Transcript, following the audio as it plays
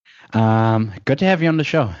Good to have you on the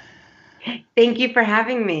show. Thank you for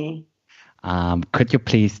having me. Could you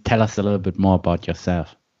please tell us a little bit more about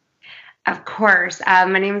yourself? Of course.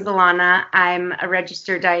 My name is Ilana. I'm a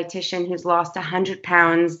registered dietitian who's lost 100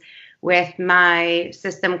 pounds with my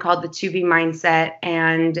system called the 2B Mindset,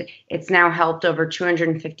 and it's now helped over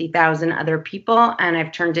 250,000 other people, and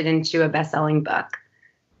I've turned it into a best-selling book.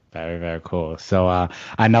 Very, very cool. So,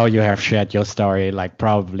 I know you have shared your story like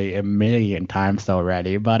probably a million times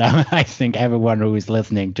already, but I think everyone who is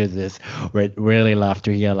listening to this would really love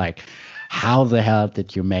to hear like, how the hell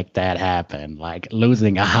did you make that happen? Like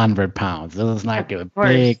losing 100 pounds. This is Of like a big,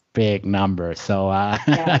 course. big number. So,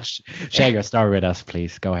 Yeah. share your story with us,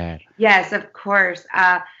 please. Go ahead. Yes, of course.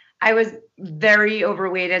 I was very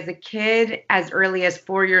overweight as a kid. As early as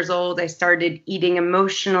 4 years old, I started eating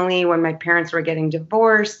emotionally when my parents were getting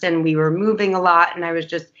divorced and we were moving a lot. And I was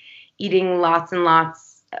just eating lots and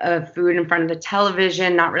lots of food in front of the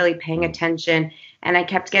television, not really paying Mm. attention. And I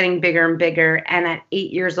kept getting bigger and bigger. And at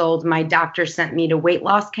 8 years old, my doctor sent me to weight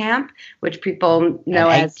loss camp, which people At know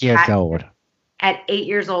as 8 years fat. old. At 8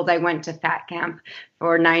 years old, I went to fat camp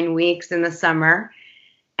for 9 weeks in the summer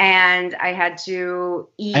and I had to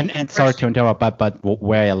eat. And sorry to interrupt, but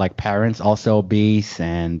were like parents also obese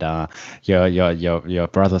and your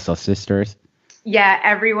brothers or sisters? Yeah,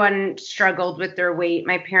 everyone struggled with their weight.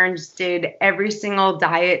 My parents did every single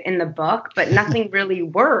diet in the book, but nothing really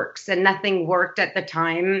works, and nothing worked at the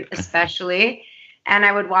time, especially. And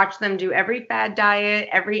I would watch them do every fad diet,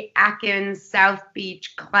 every Atkins, South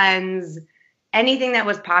Beach cleanse, anything that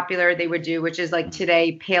was popular they would do, which is like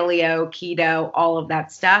today, paleo, keto, all of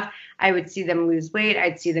that stuff. I would see them lose weight.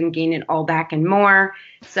 I'd see them gain it all back and more.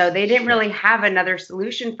 So they didn't Shit. really have another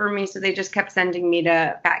solution for me. So they just kept sending me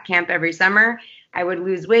to fat camp every summer. I would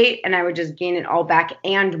lose weight and I would just gain it all back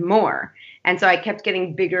and more. And so I kept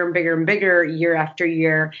getting bigger and bigger and bigger year after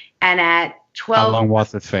year. And at How 12, long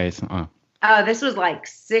was this phase? this was like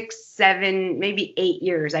 6, 7, maybe 8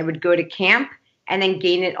 years. I would go to camp and then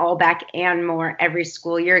gain it all back and more every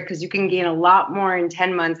school year because you can gain a lot more in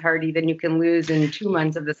 10 months, Hardy, than you can lose in 2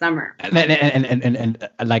 months of the summer.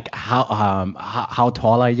 Like how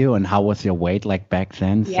tall are you and how was your weight like back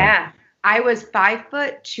then? So Yeah. I was 5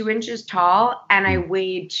 foot 2 inches tall and I mm,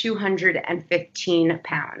 weighed 215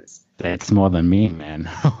 pounds. that's more than me, man.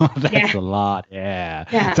 That's Yeah. a lot. Yeah.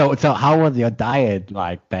 Yeah. So how was your diet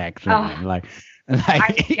like back Oh, then? Like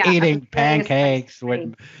I was eating very a spicy pancakes with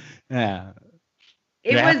thing. yeah.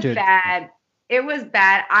 You It have was to. bad. It was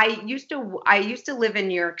bad. I used to live in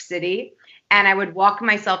New York City and I would walk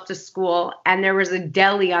myself to school and there was a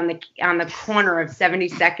deli on the corner of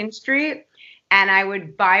 72nd Street and I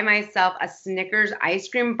would buy myself a Snickers ice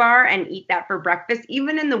cream bar and eat that for breakfast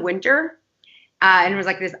even in the winter. And it was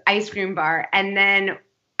like this ice cream bar. And then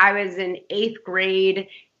I was in 8th grade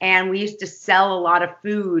and we used to sell a lot of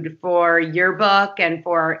food for yearbook and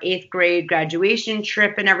for our 8th grade graduation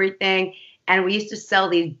trip and everything. And we used to sell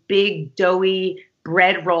these big doughy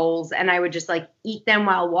bread rolls and I would just like eat them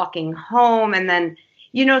while walking home. And then,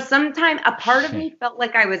 sometime a part of Shit. me felt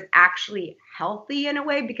like I was actually healthy in a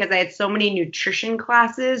way because I had so many nutrition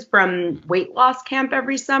classes from weight loss camp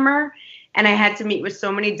every summer and I had to meet with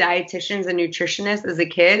so many dietitians and nutritionists as a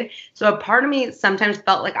kid. So a part of me sometimes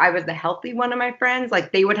felt like I was the healthy one of my friends.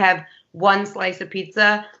 Like they would have one slice of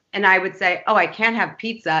pizza and I would say, "Oh, I can't have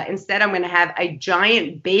pizza. Instead, I'm going to have a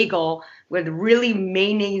giant bagel with really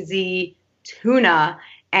mayonnaisey tuna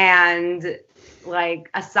and like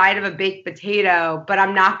a side of a baked potato, but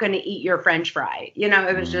I'm not going to eat your French fry."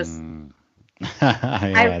 It was just Mm.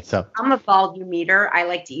 I Yeah. So I'm a volume eater. I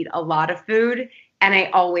like to eat a lot of food and I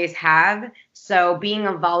always have. So being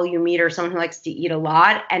a volume eater, someone who likes to eat a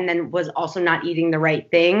lot and then was also not eating the right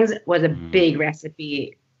things was a big mm.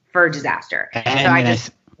 recipe for disaster. So and I and I just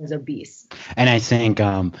s- was obese. and I think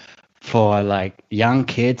for like young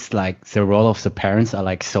kids, like the role of the parents are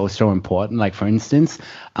like so important. Like for instance,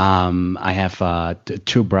 I have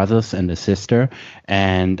two brothers and a sister,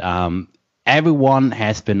 and everyone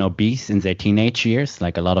has been obese in their teenage years.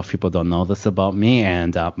 Like a lot of people don't know this about me,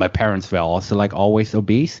 and my parents were also like always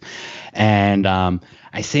obese, and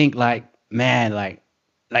I think like man, like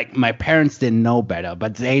my parents didn't know better,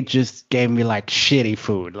 but they just gave me like shitty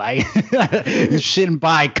food. Like you shouldn't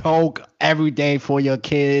buy Coke every day for your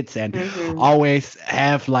kids and Hmm. always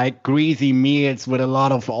have like greasy meals with a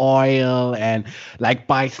lot of oil and like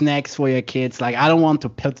buy snacks for your kids. Like I don't want to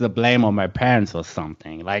put the blame on my parents or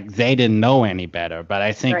something. Like they didn't know any better. But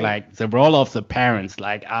I think Right. like the role of the parents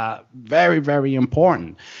like are very, very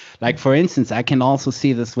important. Like for instance, I can also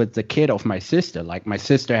see this with the kid of my sister. Like my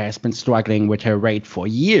sister has been struggling with her weight for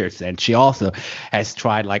years, and she also has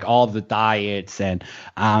tried like all the diets and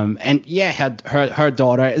yeah, her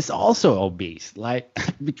daughter is also obese, like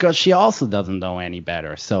because she also doesn't know any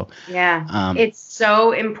better. So Yeah, um, it's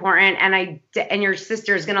so important, and and your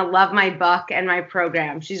sister is gonna love my book and my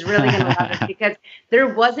program. She's really gonna love it because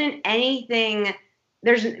there wasn't anything,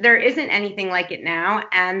 there isn't anything like it now,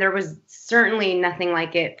 and there was certainly nothing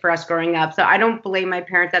like it for us growing up. So I don't blame my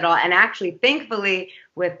parents at all. And actually, thankfully,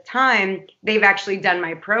 with time, they've actually done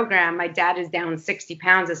my program. My dad is down 60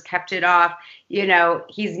 pounds, has kept it off.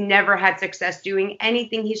 He's never had success doing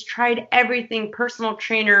anything. He's tried everything, personal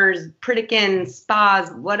trainers, Pritikin, spas,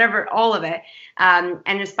 whatever, all of it, and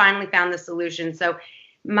has finally found the solution. So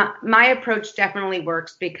my approach definitely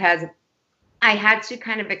works because I had to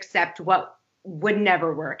kind of accept what would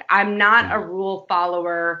never work. I'm not a rule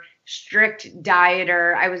follower, strict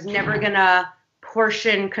dieter. I was never going to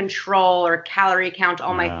portion control or calorie count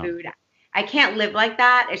all my yeah. food. I can't live like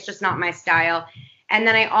that. It's just not my style. And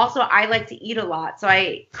then I like to eat a lot. So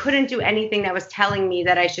I couldn't do anything that was telling me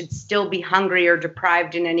that I should still be hungry or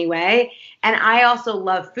deprived in any way. And I also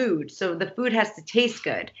love food. So the food has to taste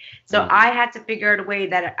good. So I had to figure out a way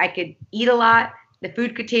that I could eat a lot, the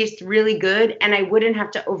food could taste really good, and I wouldn't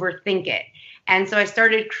have to overthink it. And so I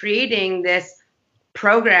started creating this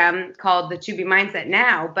program called the To Be Mindset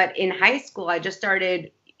Now. But in high school, I just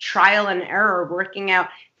started trial and error,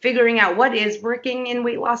 figuring out what is working in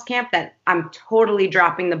weight loss camp that I'm totally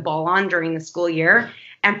dropping the ball on during the school year.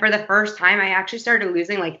 And for the first time, I actually started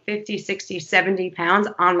losing like 50, 60, 70 pounds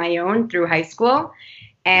on my own through high school.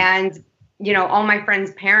 And all my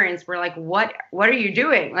friends' parents were like, what are you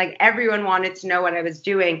doing? Like everyone wanted to know what I was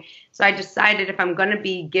doing. So I decided if I'm going to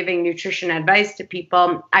be giving nutrition advice to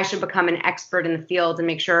people, I should become an expert in the field and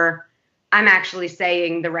make sure I'm actually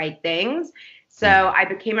saying the right things. So I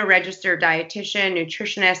became a registered dietitian,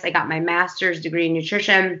 nutritionist. I got my master's degree in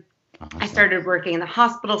nutrition. I started working in the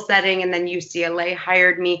hospital setting, and then UCLA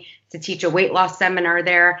hired me to teach a weight loss seminar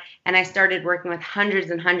there. And I started working with hundreds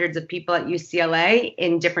and hundreds of people at UCLA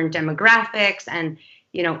in different demographics and,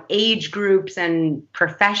 age groups and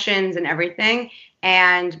professions and everything.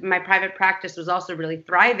 And my private practice was also really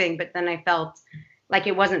thriving. But then I felt like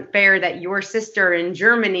it wasn't fair that your sister in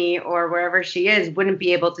Germany or wherever she is wouldn't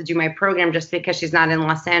be able to do my program just because she's not in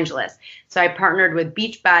Los Angeles. So I partnered with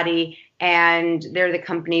Beachbody, and they're the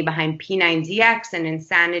company behind P90X and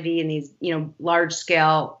Insanity and these, large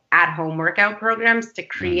scale at-home workout programs to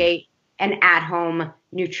create an at-home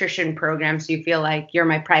nutrition program. So you feel like you're in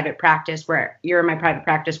my private practice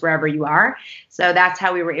wherever you are. So that's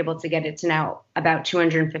how we were able to get it to now about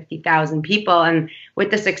 250,000 people. And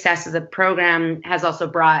with the success of the program has also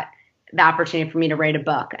brought the opportunity for me to write a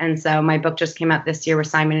book. And so my book just came out this year with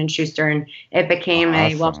Simon & Schuster, and it became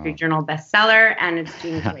a Wall Street Journal bestseller, and it's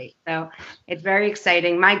doing great. So it's very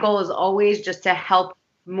exciting. My goal is always just to help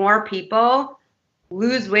more people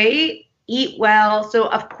lose weight, eat well. So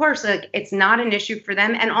of course, like, it's not an issue for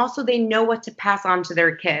them. And also they know what to pass on to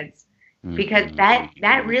their kids, because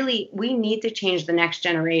that really, we need to change the next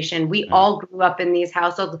generation. We all grew up in these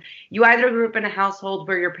households. You either grew up in a household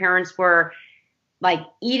where your parents were like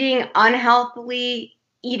eating unhealthily,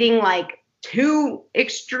 eating like too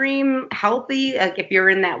extreme healthy, like if you're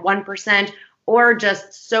in that 1%, or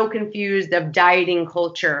just so confused of dieting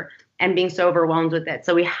culture and being so overwhelmed with it.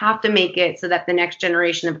 So we have to make it so that the next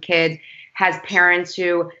generation of kids has parents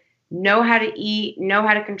who know how to eat, know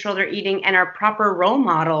how to control their eating, and are proper role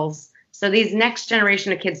models. So these next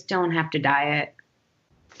generation of kids don't have to diet.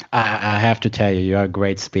 I have to tell you, you're a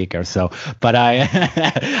great speaker. So, but I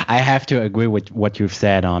I have to agree with what you've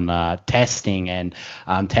said on testing and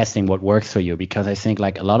testing what works for you, because I think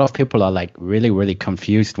like a lot of people are like really, really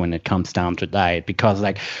confused when it comes down to diet, because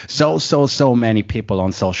like so many people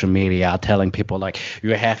on social media are telling people like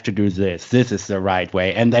you have to do this. This is the right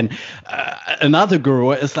way. And then another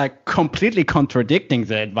guru is like completely contradicting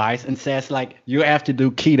the advice and says like you have to do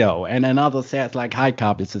keto. And another says like high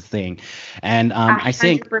carb is the thing. And I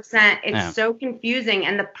think 100%. It's so confusing.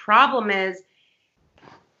 And the problem is,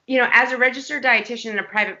 as a registered dietitian in a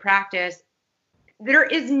private practice, there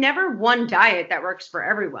is never one diet that works for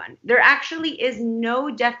everyone. There actually is no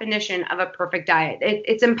definition of a perfect diet.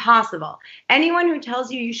 It's impossible. Anyone who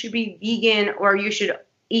tells you should be vegan or you should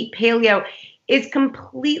eat paleo is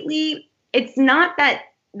completely, it's not that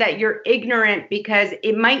that you're ignorant because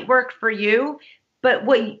it might work for you, but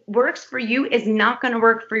what works for you is not going to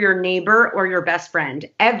work for your neighbor or your best friend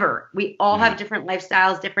ever. We all have different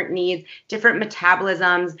lifestyles, different needs, different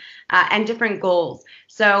metabolisms, and different goals.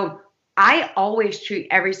 So I always treat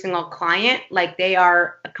every single client like they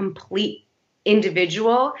are a complete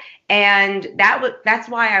individual. And that's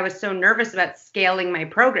why I was so nervous about scaling my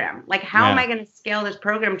program. Like, how am I going to scale this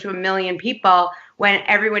program to 1 million people when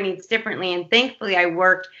everyone eats differently? And thankfully I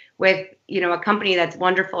worked with, a company that's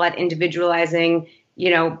wonderful at individualizing,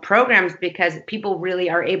 programs, because people really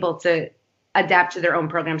are able to adapt to their own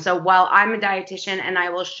program. So while I'm a dietitian and I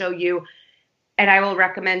will show you and I will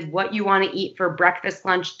recommend what you want to eat for breakfast,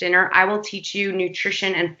 lunch, dinner, I will teach you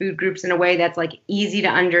nutrition and food groups in a way that's like easy to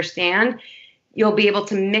understand. You'll be able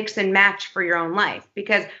to mix and match for your own life.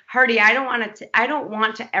 Because Hardy, I don't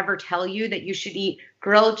want to ever tell you that you should eat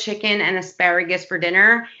grilled chicken and asparagus for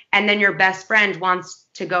dinner, and then your best friend wants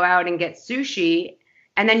to go out and get sushi,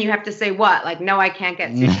 and then you have to say what? Like, no, I can't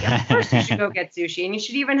get sushi. Of course you should go get sushi, and you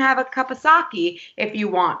should even have a cup of sake if you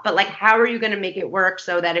want. But like, how are you going to make it work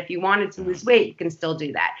so that if you wanted to lose weight, you can still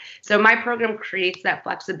do that? So my program creates that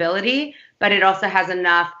flexibility, but it also has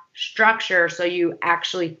enough structure so you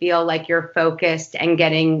actually feel like you're focused and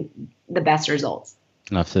getting the best results.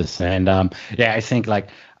 Love this. And I think like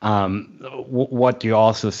what you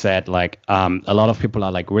also said, like a lot of people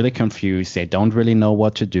are like really confused. They don't really know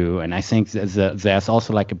what to do. And I think there's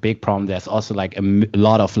also like a big problem. There's also like a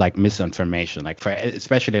lot of like misinformation, like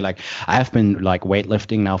especially like I have been like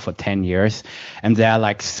weightlifting now for 10 years, and there are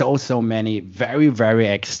like so many very, very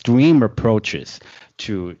extreme approaches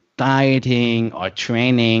to dieting or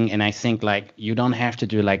training. And I think like you don't have to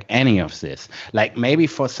do like any of this. Like maybe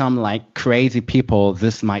for some like crazy people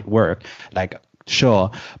this might work, like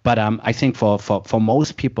sure, but I think for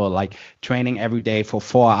most people, like training every day for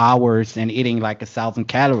 4 hours and eating like 1,000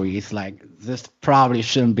 calories, like this probably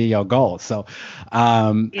shouldn't be your goal. So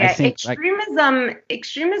I think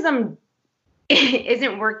extremism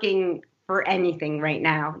isn't working for anything right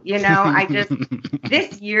now.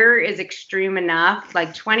 This year is extreme enough.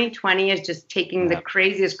 Like 2020 is just taking the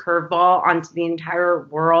craziest curveball onto the entire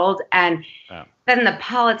world. And then the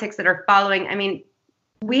politics that are following. I mean,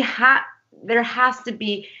 there has to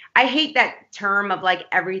be, I hate that term of like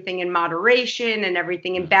everything in moderation and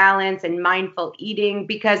everything in balance and mindful eating,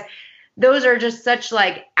 because those are just such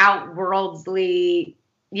like outworldly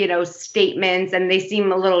statements, and they seem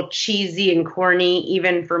a little cheesy and corny,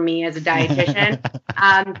 even for me as a dietitian.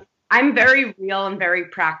 I'm very real and very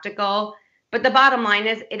practical, but the bottom line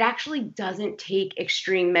is it actually doesn't take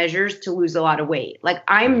extreme measures to lose a lot of weight. Like,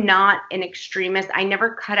 I'm not an extremist. I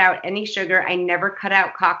never cut out any sugar. I never cut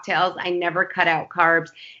out cocktails. I never cut out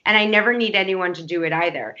carbs, and I never need anyone to do it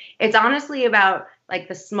either. It's honestly about like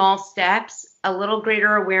the small steps, a little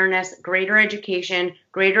greater awareness, greater education,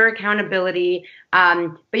 greater accountability.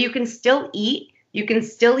 But you can still eat. You can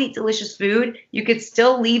still eat delicious food. You could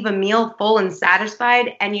still leave a meal full and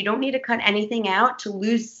satisfied, and you don't need to cut anything out to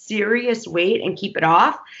lose serious weight and keep it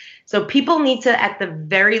off. So people need to, at the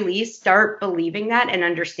very least, start believing that and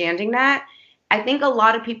understanding that. I think a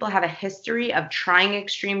lot of people have a history of trying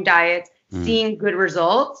extreme diets, seeing good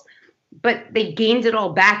results, but they gained it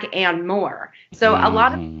all back and more. So a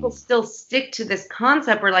lot of people still stick to this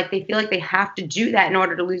concept where like they feel like they have to do that in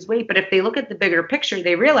order to lose weight. But if they look at the bigger picture,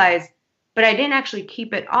 they realize, but I didn't actually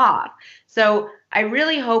keep it off. So I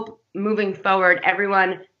really hope moving forward, I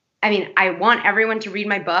want everyone to read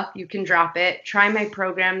my book. You can drop it. Try my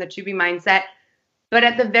program, the 2B Mindset. But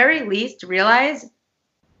at the very least, realize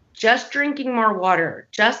just drinking more water,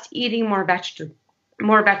 just eating more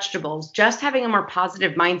vegetables, just having a more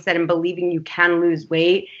positive mindset and believing you can lose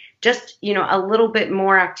weight, just, a little bit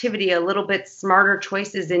more activity, a little bit smarter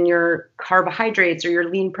choices in your carbohydrates or your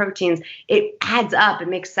lean proteins, it adds up. It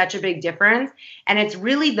makes such a big difference. And it's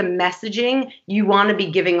really the messaging you want to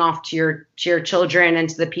be giving off to your children and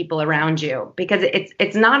to the people around you, because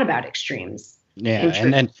it's not about extremes.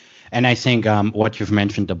 Yeah. And I think what you've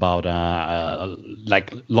mentioned about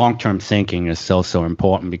like long-term thinking is so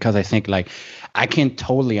important, because I think like I can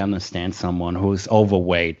totally understand someone who's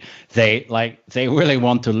overweight. They really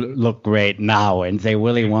want to look great now, and they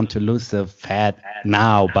really want to lose the fat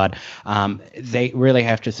now, but they really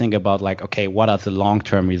have to think about like, okay, what are the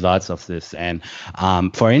long-term results of this? And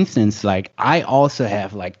for instance, like I also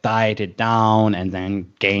have like dieted down and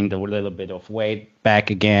then gained a little bit of weight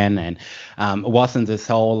back again, and wasn't this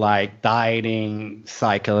whole like dieting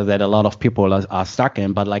cycle that a lot of people are stuck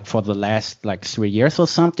in. But like for the last like 3 years or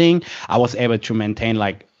something, I was able to maintain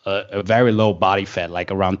like a very low body fat,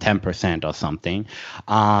 like around 10% or something.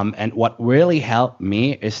 And what really helped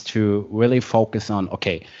me is to really focus on,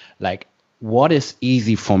 okay, like what is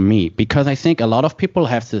easy for me, because I think a lot of people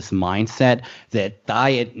have this mindset that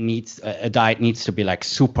a diet needs to be like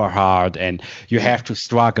super hard and you have to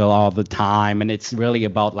struggle all the time, and it's really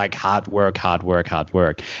about like hard work, hard work, hard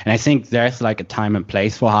work. And I think there's like a time and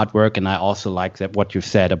place for hard work, and I also like that what you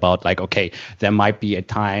said about like, okay, there might be a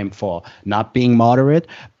time for not being moderate,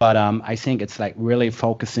 but I think it's like really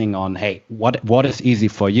focusing on, hey, what is easy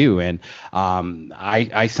for you. And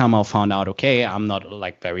I somehow found out, okay, I'm not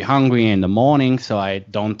like very hungry in the morning, so I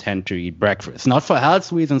don't tend to eat breakfast, not for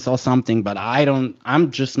health reasons or something, but I'm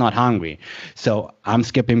just not hungry, so I'm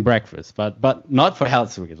skipping breakfast, but not for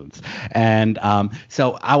health reasons. And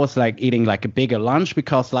so I was like eating like a bigger lunch,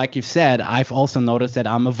 because like you said, I've also noticed that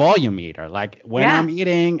I'm a volume eater. Like when I'm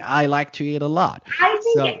eating, I like to eat a lot. I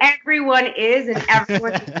think everyone is, and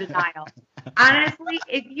everyone's in denial. Honestly,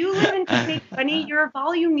 if you live in 2020, you're a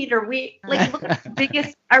volume eater. We like look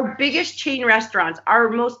at our biggest chain restaurants, our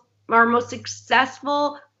most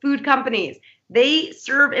successful food companies. They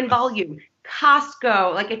serve in volume.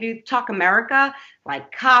 Costco, like if you talk America,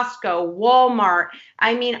 like Costco, Walmart.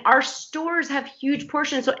 I mean, our stores have huge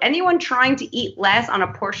portions. So anyone trying to eat less on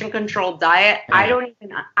a portion controlled diet, I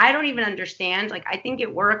don't even understand. Like I think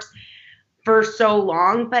it works for so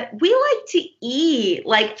long, but we like to eat.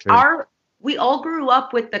 Like we all grew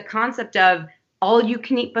up with the concept of all you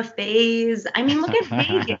can eat buffets. I mean, look at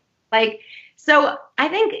Vegas. Like, so I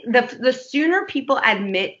think the sooner people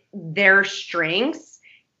admit their strengths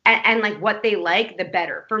and like what they like, the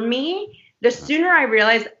better. For me, the sooner I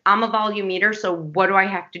realized I'm a volume eater, so what do I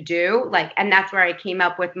have to do? Like, and that's where I came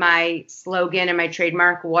up with my slogan and my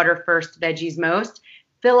trademark, water first, veggies most.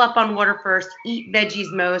 Fill up on water first, eat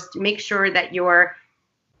veggies most, make sure that you're.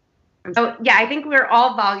 So yeah, I think we're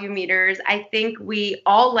all volume eaters. I think we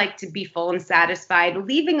all like to be full and satisfied.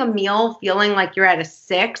 Leaving a meal feeling like you're at a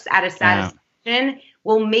 6 out of satisfaction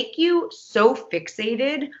will make you so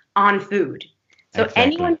fixated on food. So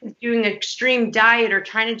anyone who's doing an extreme diet or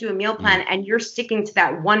trying to do a meal plan and you're sticking to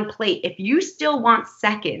that one plate, if you still want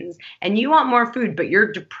seconds and you want more food, but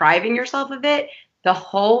you're depriving yourself of it, the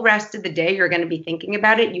whole rest of the day, you're going to be thinking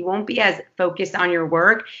about it. You won't be as focused on your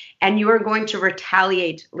work, and you are going to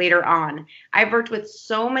retaliate later on. I've worked with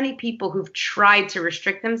so many people who've tried to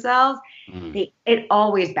restrict themselves. It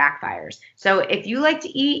always backfires. So if you like to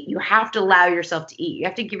eat, you have to allow yourself to eat. You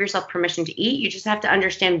have to give yourself permission to eat. You just have to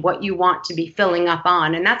understand what you want to be filling up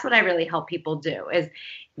on. And that's what I really help people do, is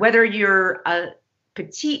whether you're a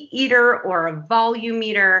petite eater or a volume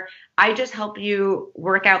eater, I just help you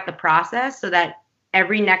work out the process so that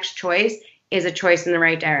every next choice is a choice in the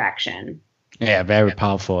right direction. Yeah, very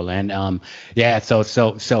powerful. And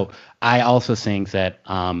so I also think that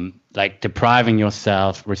like depriving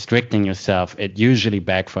yourself, restricting yourself, it usually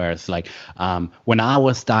backfires. Like when I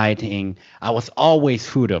was dieting, I was always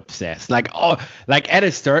food obsessed. Like at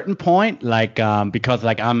a certain point, like because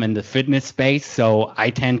like I'm in the fitness space, so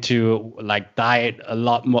I tend to like diet a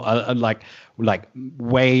lot more, like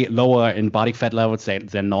way lower in body fat levels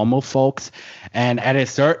than normal folks. And at a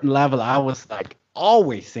certain level, I was like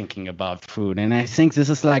always thinking about food. And I think this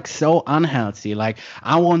is like so unhealthy. Like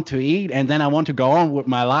I want to eat and then I want to go on with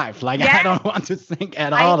my life. Like I don't want to think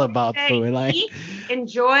at all about food. Like eat,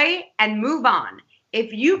 enjoy, and move on.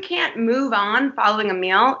 If you can't move on following a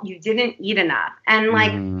meal, you didn't eat enough. And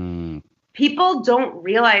like people don't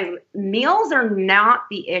realize meals are not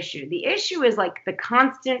the issue. The issue is like the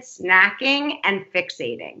constant snacking and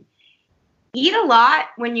fixating. Eat a lot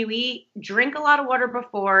when you eat, drink a lot of water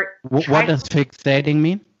before. What does fixating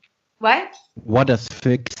mean? What? What does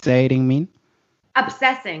fixating mean?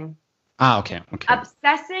 Obsessing. Okay.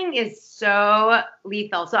 Obsessing is so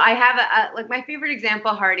lethal. So I have like my favorite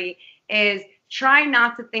example, Hardy, is try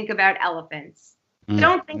not to think about elephants.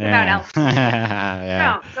 Don't think about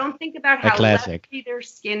elephants. Don't think about how leathery their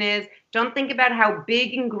skin is. Don't think about how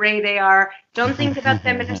big and gray they are. Don't think about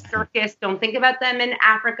them in a circus. Don't think about them in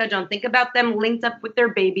Africa. Don't think about them linked up with their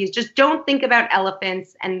babies. Just don't think about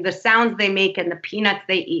elephants and the sounds they make and the peanuts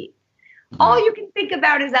they eat. All you can think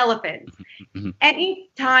about is elephants.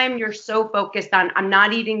 Anytime you're so focused on, I'm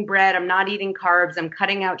not eating bread, I'm not eating carbs, I'm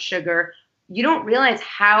cutting out sugar, you don't realize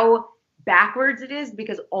how backwards it is,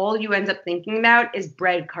 because all you end up thinking about is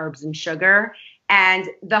bread, carbs, and sugar. And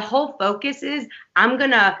the whole focus is, I'm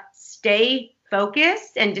going to stay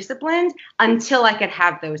focused and disciplined until I could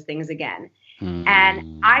have those things again.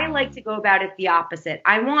 And I like to go about it the opposite.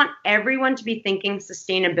 I want everyone to be thinking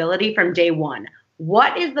sustainability from day one.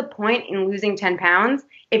 What is the point in losing 10 pounds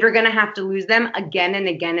if you're going to have to lose them again and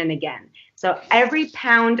again and again? So every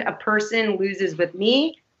pound a person loses with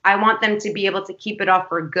me, I want them to be able to keep it off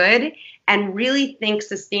for good and really think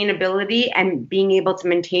sustainability and being able to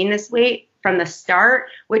maintain this weight from the start,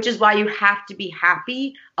 which is why you have to be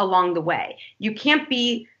happy along the way. You can't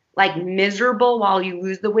be like miserable while you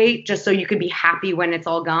lose the weight just so you can be happy when it's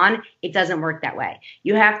all gone. It doesn't work that way.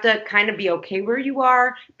 You have to kind of be okay where you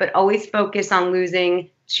are, but always focus on losing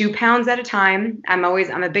 2 pounds at a time. I'm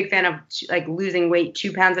a big fan of like losing weight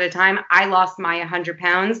 2 pounds at a time. I lost my 100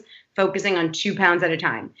 pounds focusing on 2 pounds at a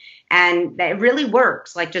time. And that really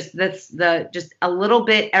works. Like just a little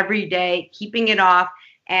bit every day, keeping it off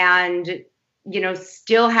and,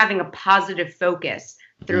 still having a positive focus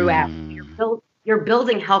throughout. You're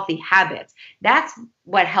building healthy habits. That's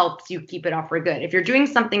what helps you keep it off for good. If you're doing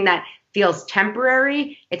something that feels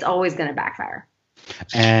temporary, it's always going to backfire.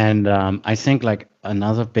 And I think like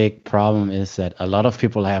another big problem is that a lot of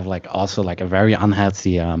people have like also like a very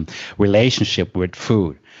unhealthy relationship with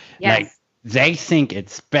food. Yes. Like they think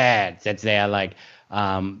it's bad that they are like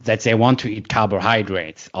that they want to eat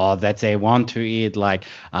carbohydrates, or that they want to eat like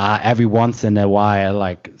every once in a while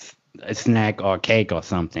like a snack or cake or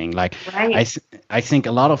something. Like right. I think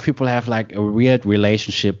a lot of people have like a weird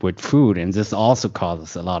relationship with food, and this also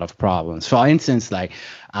causes a lot of problems. For instance, like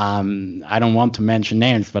I don't want to mention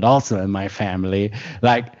names, but also in my family,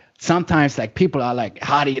 like sometimes like people are like,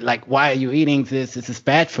 Hadi, like, why are you eating this? This is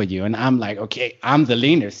bad for you. And I'm like, okay, I'm the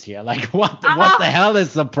leanest here. Like, what the hell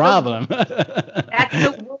is the problem? That's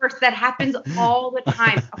the worst. That happens all the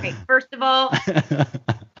time. Okay, first of all,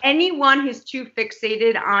 anyone who's too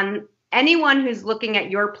fixated on anyone who's looking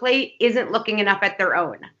at your plate isn't looking enough at their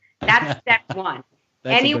own. That's step one.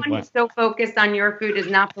 Anyone who's so focused on your food is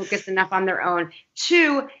not focused enough on their own.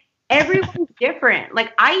 2, everyone's different.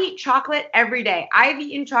 Like I eat chocolate every day. I've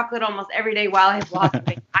eaten chocolate almost every day while I've lost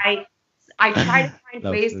weight. I try to find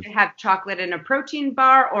ways to have chocolate in a protein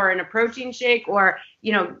bar or in a protein shake, or,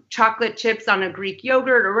 chocolate chips on a Greek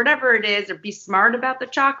yogurt or whatever it is, or be smart about the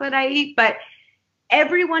chocolate I eat. But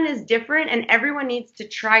everyone is different, and everyone needs to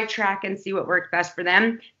try, track, and see what works best for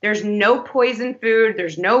them. There's no poison food.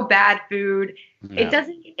 There's no bad food. Yeah.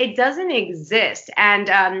 It doesn't exist.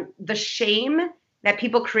 And the shame that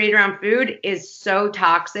people create around food is so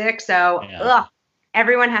toxic. So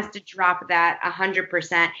everyone has to drop that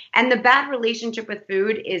 100%. And the bad relationship with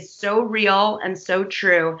food is so real and so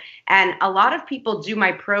true. And a lot of people do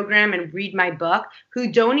my program and read my book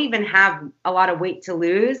who don't even have a lot of weight to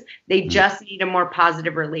lose. They just need a more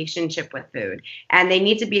positive relationship with food. And they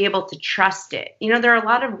need to be able to trust it. There are a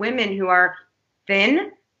lot of women who are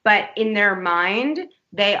thin, but in their mind,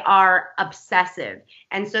 they are obsessive.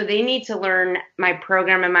 And so they need to learn my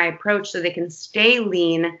program and my approach so they can stay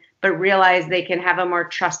lean, but realize they can have a more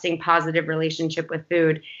trusting, positive relationship with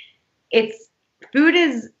food. Food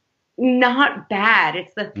is not bad.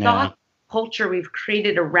 It's the thought culture we've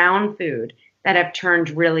created around food that have turned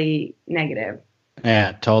really negative.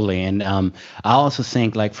 Yeah, totally. And I also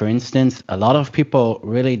think, like, for instance, a lot of people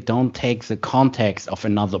really don't take the context of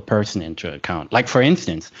another person into account. Like, for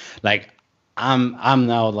instance, like I'm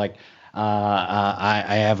now like I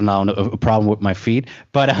have now a problem with my feet,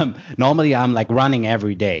 but normally I'm like running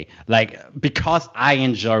every day, like because I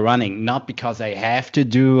enjoy running, not because I have to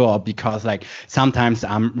do, or because like sometimes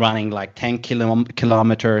I'm running like 10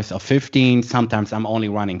 kilometers or 15, sometimes I'm only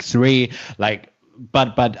running 3, like.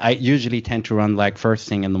 But I usually tend to run like first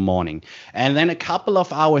thing in the morning. And then a couple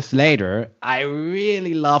of hours later, I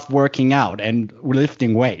really love working out and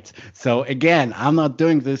lifting weights. So again, I'm not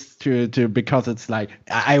doing this to because it's like,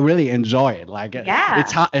 I really enjoy it. Like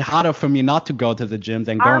it's harder for me not to go to the gym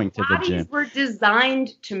than going to the gym. Our bodies were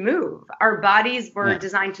designed to move. Our bodies were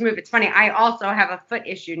designed to move. It's funny. I also have a foot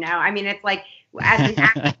issue now. I mean, it's like as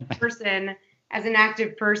an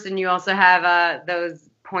active person, you also have those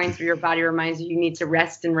points where your body reminds you need to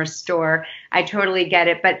rest and restore. I totally get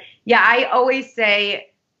it. But yeah, I always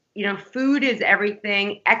say, food is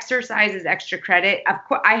everything. Exercise is extra credit. Of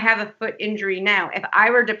course, I have a foot injury now. If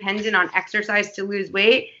I were dependent on exercise to lose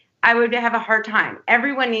weight, I would have a hard time.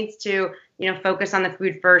 Everyone needs to, focus on the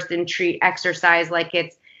food first and treat exercise like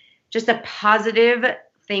it's just a positive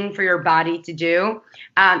thing for your body to do.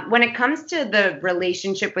 When it comes to the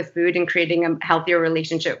relationship with food and creating a healthier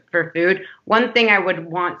relationship for food, one thing I would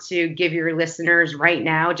want to give your listeners right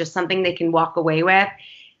now, just something they can walk away with,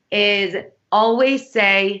 is always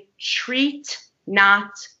say treat,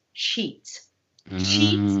 not cheat.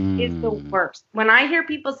 Cheat is the worst. When I hear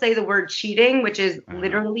people say the word cheating, which is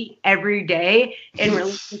literally every day in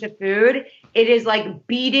relation to food, it is like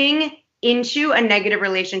beating into a negative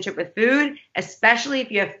relationship with food, especially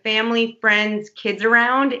if you have family, friends, kids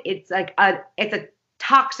around. It's like it's a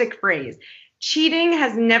toxic phrase. Cheating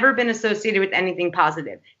has never been associated with anything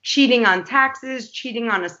positive. Cheating on taxes, cheating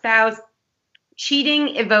on a spouse,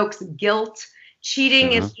 cheating evokes guilt.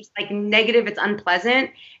 Cheating is just like negative, it's unpleasant.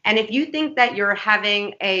 And if you think that you're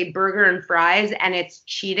having a burger and fries and it's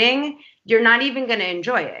cheating, you're not even going to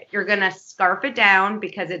enjoy it. You're going to scarf it down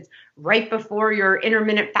because it's right before your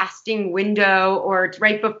intermittent fasting window, or it's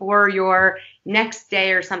right before your next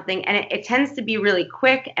day or something. And it tends to be really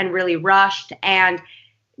quick and really rushed and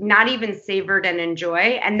not even savored and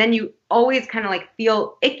enjoy. And then you always kind of like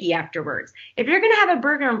feel icky afterwards. If you're going to have a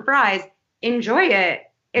burger and fries, enjoy it.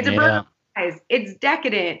 It's a burger and fries. It's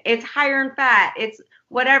decadent. It's higher in fat. It's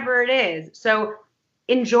whatever it is. So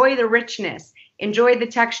enjoy the richness. Enjoy the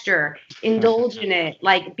texture. Indulge in it.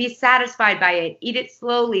 Like, be satisfied by it. Eat it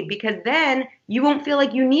slowly, because then you won't feel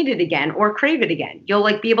like you need it again or crave it again. You'll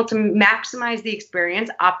like be able to maximize the experience,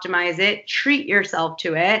 optimize it, treat yourself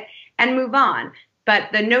to it, and move on. But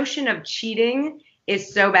the notion of cheating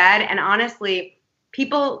is so bad. And honestly,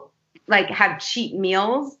 people like have cheat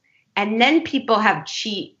meals, and then people have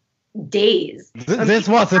cheat days. This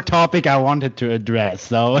was a topic I wanted to address,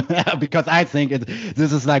 so because I think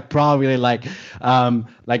this is like probably like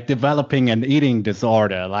developing an eating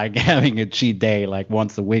disorder, like having a cheat day like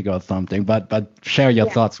once a week or something. But share your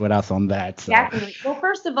thoughts with us on that. So. Definitely. Well,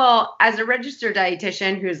 first of all, as a registered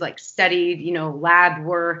dietitian who's like studied, lab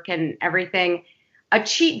work and everything, a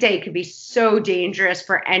cheat day could be so dangerous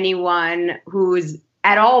for anyone who's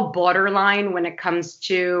at all borderline when it comes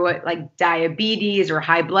to like diabetes or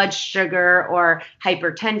high blood sugar or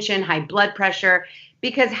hypertension, high blood pressure,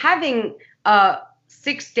 because having a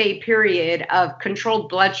 6-day period of controlled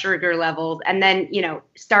blood sugar levels and then,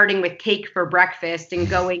 starting with cake for breakfast and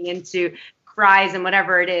going into fries and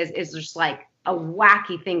whatever it is just like a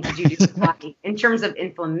wacky thing to do to your body in terms of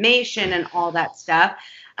inflammation and all that stuff.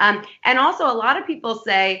 And also a lot of people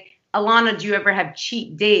say, Ilana, do you ever have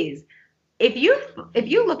cheat days? If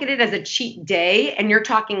you look at it as a cheat day and you're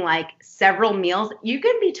talking like several meals, you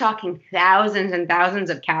could be talking thousands and thousands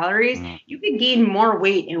of calories. You could gain more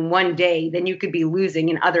weight in one day than you could be losing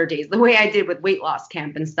in other days, the way I did with weight loss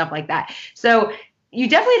camp and stuff like that. So you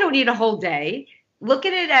definitely don't need a whole day. Look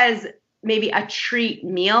at it as maybe a treat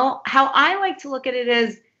meal. How I like to look at it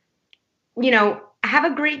is, have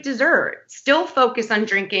a great dessert. Still focus on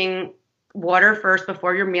drinking water first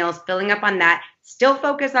before your meals, filling up on that. Still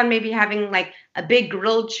focus on maybe having like a big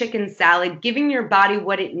grilled chicken salad, giving your body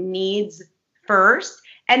what it needs first,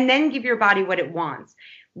 and then give your body what it wants.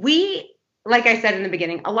 Like I said in the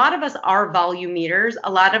beginning, a lot of us are volume eaters.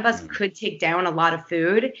 A lot of us could take down a lot of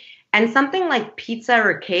food. And something like pizza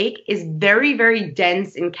or cake is very, very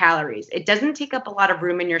dense in calories. It doesn't take up a lot of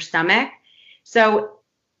room in your stomach. So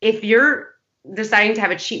if you're deciding to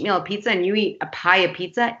have a cheat meal of pizza and you eat a pie of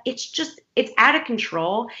pizza, it's out of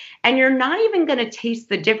control. And you're not even going to taste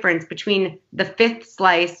the difference between the 5th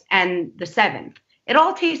slice and the 7th. It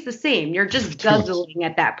all tastes the same. You're just guzzling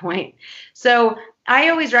at that point. So I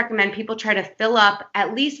always recommend people try to fill up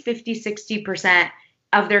at least 50-60%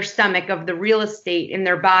 of their stomach, of the real estate in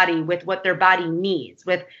their body, with what their body needs,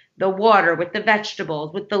 with the water, with the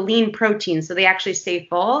vegetables, with the lean protein, so they actually stay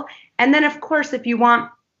full. And then, of course, if you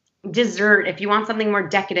want dessert, if you want something more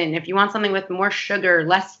decadent, if you want something with more sugar,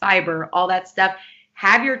 less fiber, all that stuff,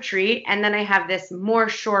 have your treat. And then I have this more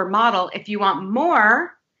sure model. If you want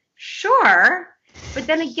more, sure. But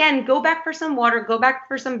then again, go back for some water, go back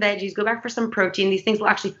for some veggies, go back for some protein. These things will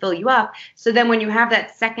actually fill you up. So then when you have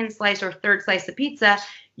that 2nd slice or 3rd slice of pizza,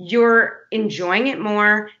 you're enjoying it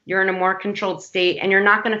more, you're in a more controlled state, and you're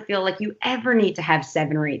not going to feel like you ever need to have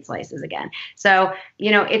 7 or 8 slices again. So,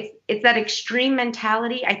 it's that extreme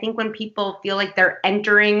mentality. I think when people feel like they're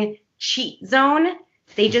entering cheat zone,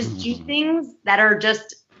 they just do things that are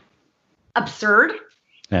just absurd.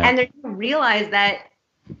 Yeah. And they realize that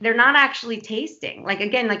they're not actually tasting. Like,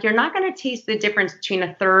 again, like you're not going to taste the difference between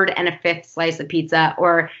a 3rd and a 5th slice of pizza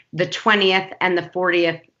or the 20th and the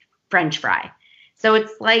 40th French fry. So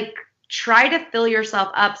it's like, try to fill yourself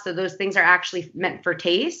up so those things are actually meant for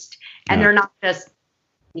taste and they're not just,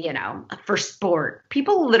 for sport.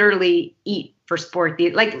 People literally eat for sport.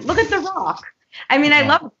 Like, look at The Rock. I mean, I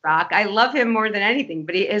love The Rock. I love him more than anything,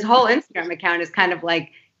 but his whole Instagram account is kind of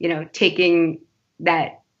like, taking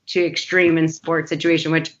that to extreme in sports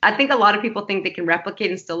situation, which I think a lot of people think they can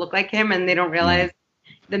replicate and still look like him, and they don't realize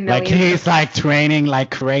the millions. Like he's like training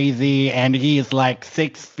like crazy, and he's like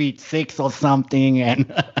 6'6" or something,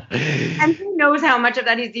 and and who knows how much of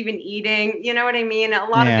that he's even eating? You know what I mean? A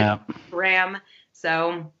lot of it is gram.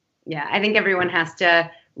 So yeah, I think everyone has to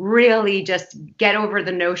really just get over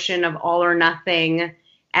the notion of all or nothing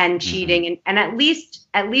and Hmm. cheating, and at least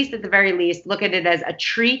at the very least, look at it as a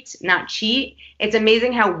treat, not cheat. It's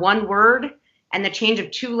amazing how one word and the change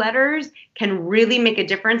of two letters can really make a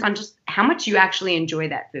difference on just how much you actually enjoy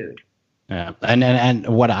that food. Yeah, and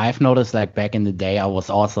what I've noticed, like back in the day, I was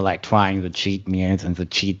also like trying the cheat meals and the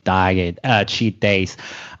cheat diet, cheat days,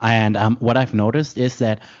 and what I've noticed is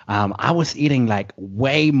that I was eating like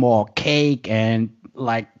way more cake and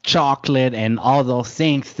like chocolate and all those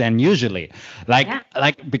things than usually, Yeah.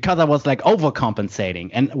 like because I was like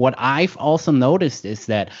overcompensating. And what I've also noticed is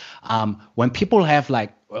that when people have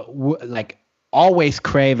like like always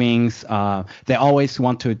cravings. They always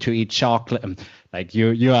want to eat chocolate. Like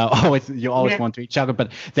you always Yeah. want to eat chocolate,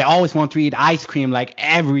 but they always want to eat ice cream like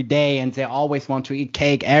every day, and they always want to eat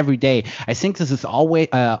cake every day. I think this is always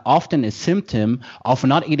often a symptom of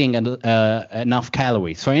not eating enough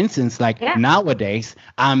calories. For instance, like Yeah. nowadays,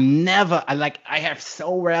 I have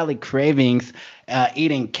so rarely cravings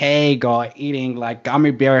eating cake or eating like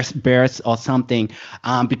gummy bears or something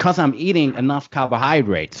because I'm eating enough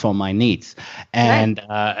carbohydrates for my needs Good. and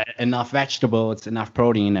enough vegetables, enough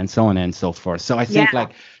protein, and so on and so forth. So I think Yeah. like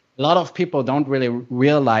a lot of people don't really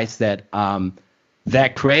realize that their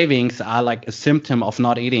cravings are like a symptom of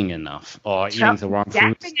not eating enough or eating the wrong foods. I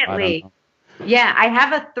don't Definitely. know. Yeah, I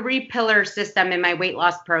have a three-pillar system in my weight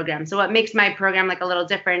loss program. So what makes my program like a little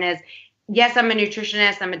different is, yes, I'm a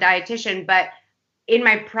nutritionist, I'm a dietitian, but in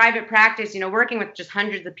my private practice, working with just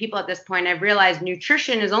hundreds of people at this point, I've realized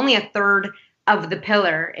nutrition is only a third of the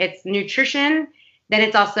pillar. It's nutrition, then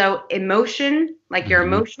it's also emotion, like your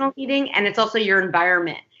Hmm. emotional eating, and it's also your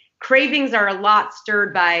environment. Cravings are a lot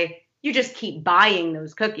stirred by you just keep buying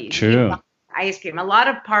those cookies, you keep True. buying ice cream. A lot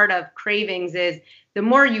of part of cravings is the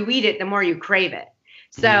more you eat it, the more you crave it.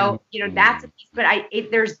 Mhm. So, that's a piece, but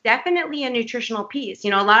there's definitely a nutritional piece. A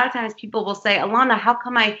lot of times people will say, Ilana, how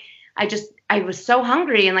come I was so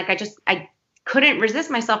hungry and like I couldn't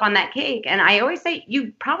resist myself on that cake. And I always say,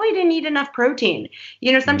 you probably didn't eat enough protein.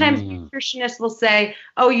 Sometimes Mm. nutritionists will say,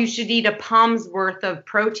 oh, you should eat a palm's worth of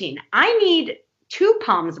protein. I need two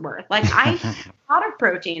palms worth. Like I need a lot of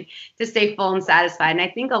protein to stay full and satisfied. And I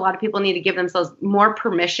think a lot of people need to give themselves more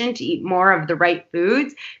permission to eat more of the right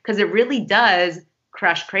foods because it really does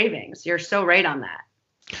crush cravings. You're so right on that.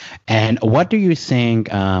 And what do you think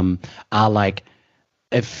are like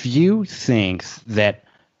a few things that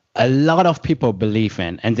a lot of people believe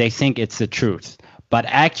in and they think it's the truth, but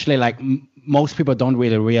actually, like most people don't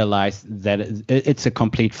really realize that it's a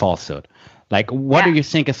complete falsehood? Like, what do Yeah. you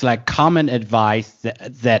think is like common advice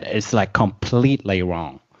that is like completely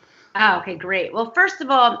wrong? Oh, okay, great. Well, first of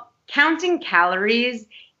all, counting calories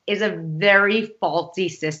is a very faulty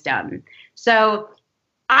system. So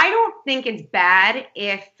I don't think it's bad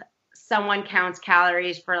if someone counts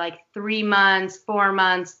calories for like 3 months, 4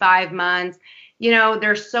 months, 5 months.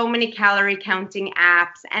 There's so many calorie counting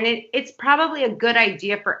apps, and it's probably a good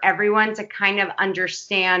idea for everyone to kind of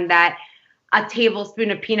understand that a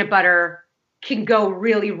tablespoon of peanut butter can go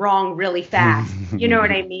really wrong really fast. You know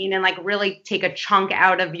what I mean? And like really take a chunk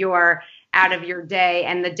out of your day.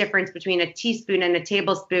 And the difference between a teaspoon and a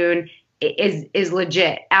tablespoon is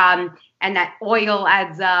legit. And that oil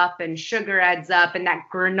adds up and sugar adds up, and that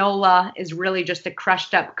granola is really just a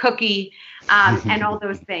crushed up cookie, and all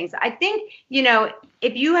those things. I think,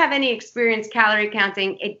 if you have any experience calorie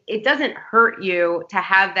counting, it doesn't hurt you to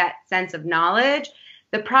have that sense of knowledge.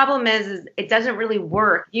 The problem is it doesn't really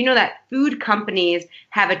work. You know that food companies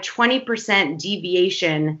have a 20%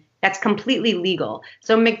 deviation that's completely legal.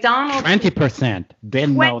 So McDonald's 20%.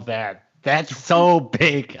 Didn't 20, know that. That's so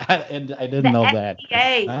big. I didn't the know that.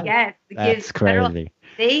 FDA, yes, gives That's federal. crazy.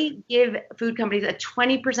 They give food companies a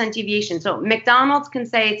 20% deviation. So McDonald's can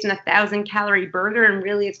say it's an 1,000-calorie burger, and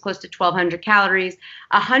really it's close to 1,200 calories.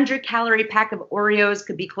 100-calorie pack of Oreos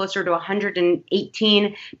could be closer to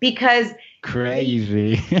 118 because they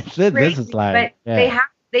Crazy. This is crazy, like, but yeah.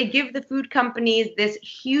 they give the food companies this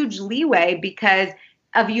huge leeway because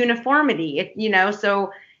of uniformity.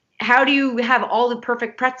 So how do you have all the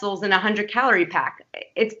perfect pretzels in a 100-calorie pack?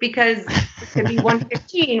 It's because it could be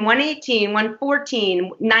 115, 118,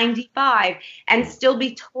 114, 95, and still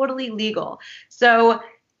be totally legal. So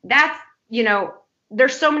that's,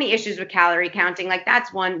 there's so many issues with calorie counting. Like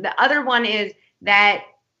that's one. The other one is that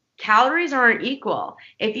calories aren't equal.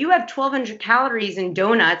 If you have 1,200 calories in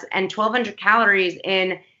donuts and 1,200 calories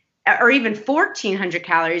in, or even 1,400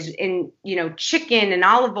 calories in, chicken and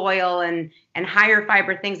olive oil and higher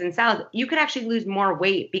fiber things in salads, you could actually lose more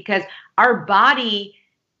weight because our body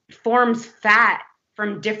forms fat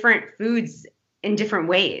from different foods in different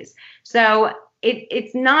ways. So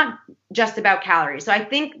it's not just about calories. So I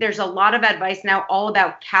think there's a lot of advice now all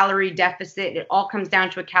about calorie deficit. It all comes down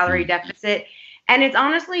to a calorie deficit. And it's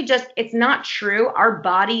honestly just, it's not true. Our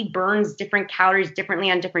body burns different calories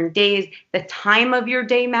differently on different days. The time of your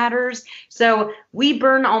day matters. So we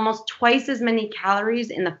burn almost twice as many calories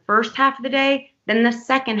in the first half of the day than the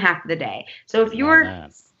second half of the day. So if you're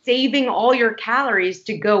saving all your calories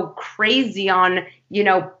to go crazy on,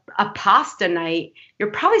 a pasta night,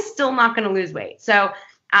 you're probably still not going to lose weight. So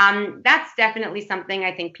that's definitely something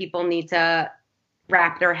I think people need to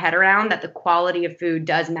wrap their head around, that the quality of food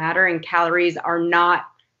does matter and calories are not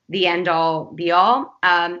the end all be all.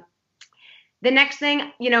 The next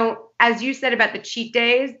thing, as you said about the cheat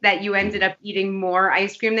days that you ended up eating more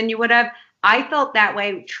ice cream than you would have, I felt that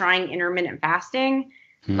way trying intermittent fasting.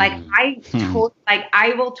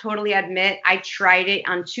 I will totally admit I tried it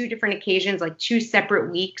on 2 different occasions, like 2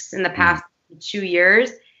 separate weeks in the past 2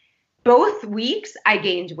 years. Both weeks I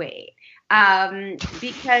gained weight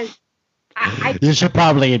because you should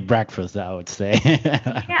probably eat breakfast, I would say.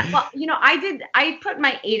 Yeah, well, I put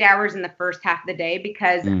my 8 hours in the first half of the day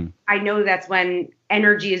because I know that's when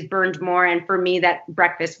energy is burned more, and for me that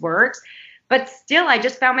breakfast works. But still, I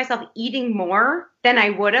just found myself eating more than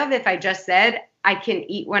I would have if I just said I can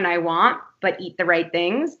eat when I want, but eat the right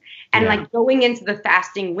things. And going into the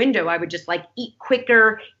fasting window, I would just eat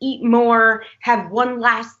quicker, eat more, have one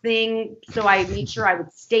last thing. So I made sure I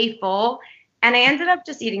would stay full. And I ended up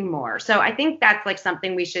just eating more. So I think that's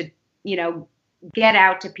something we should, get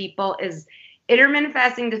out to people is intermittent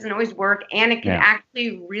fasting doesn't always work. And it can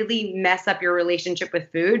actually really mess up your relationship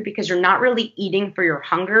with food because you're not really eating for your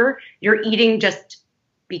hunger. You're eating just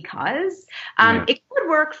because. It could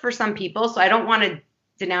work for some people. So I don't want to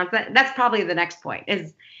denounce that. That's probably the next point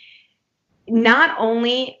is not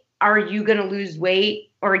only are you going to lose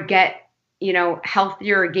weight or get,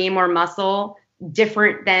 healthier or gain more muscle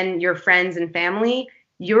different than your friends and family,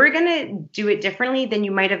 you're going to do it differently than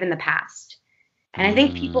you might have in the past. And I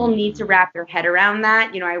think people need to wrap their head around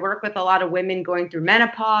that. I work with a lot of women going through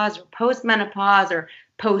menopause or post-menopause or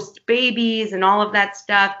post-babies and all of that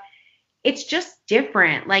stuff. It's just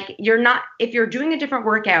different. If you're doing a different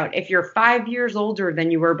workout, if you're 5 years older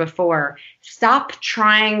than you were before, stop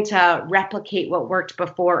trying to replicate what worked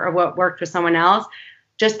before or what worked with someone else.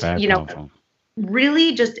 Just,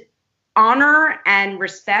 really just honor and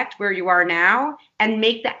respect where you are now and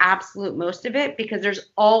make the absolute most of it because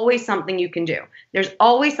there's always something you can do. There's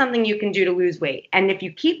always something you can do to lose weight. And if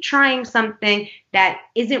you keep trying something that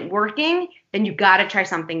isn't working, then you got to try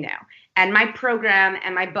something new. And my program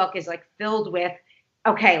and my book is filled with,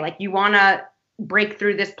 okay, you want to break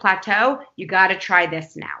through this plateau, you got to try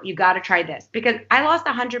this now. You got to try this because I lost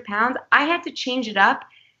 100 pounds. I had to change it up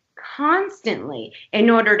constantly in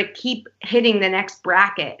order to keep hitting the next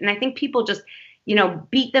bracket. And I think people just,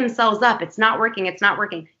 beat themselves up. It's not working. It's not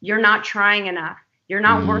working. You're not trying enough. You're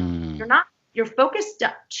not working. You're focused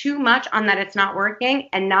too much on that it's not working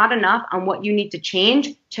and not enough on what you need to change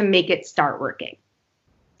to make it start working.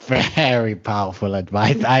 Very powerful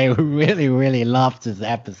advice. I really, really loved this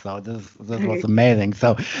episode. This was amazing.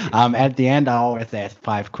 So at the end, I always ask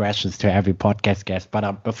 5 questions to every podcast guest.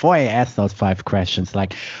 But before I ask those 5 questions,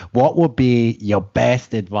 what would be your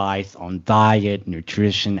best advice on diet,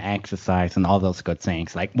 nutrition, exercise, and all those good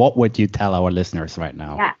things? What would you tell our listeners right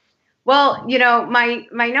now? Yeah. Well, my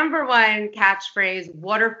number one catchphrase,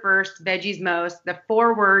 water first, veggies most, the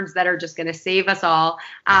 4 words that are just going to save us all.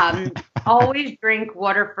 Always drink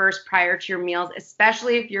water first prior to your meals,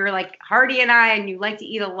 especially if you're like Hardy and I and you like to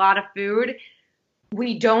eat a lot of food.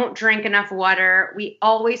 We don't drink enough water. We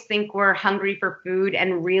always think we're hungry for food.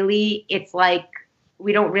 And really, it's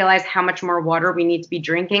we don't realize how much more water we need to be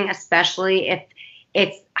drinking, especially if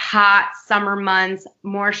it's hot summer months,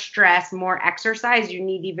 more stress, more exercise, you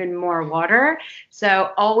need even more water.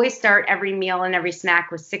 So always start every meal and every snack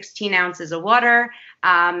with 16 ounces of water,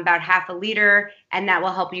 about half a liter, and that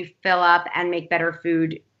will help you fill up and make better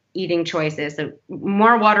food eating choices. So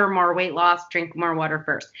more water, more weight loss, drink more water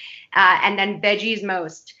first. And then veggies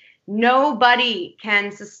most. Nobody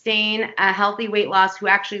can sustain a healthy weight loss who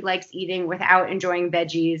actually likes eating without enjoying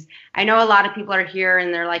veggies. I know a lot of people are here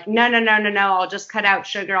and they're like, no, I'll just cut out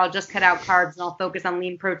sugar. I'll just cut out carbs and I'll focus on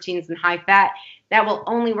lean proteins and high fat. That will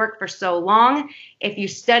only work for so long. If you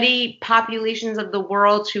study populations of the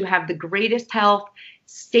world who have the greatest health,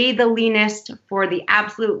 stay the leanest for the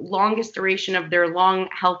absolute longest duration of their long,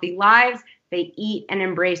 healthy lives, they eat and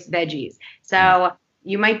embrace veggies. So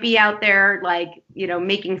you might be out there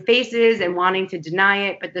making faces and wanting to deny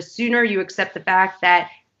it, but the sooner you accept the fact that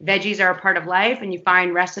veggies are a part of life and you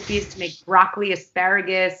find recipes to make broccoli,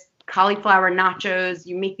 asparagus, cauliflower nachos,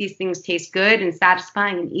 you make these things taste good and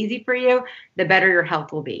satisfying and easy for you, the better your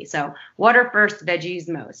health will be. So water first, veggies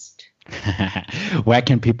most. Where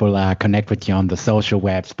can people connect with you on the social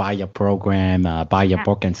webs, buy your program, buy your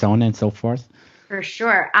book, and so on and so forth? For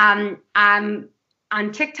sure. I'm on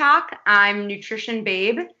TikTok. I'm Nutrition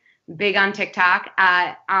Babe, big on TikTok.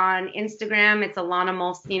 On Instagram, it's Ilana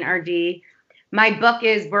Muhlstein RD. My book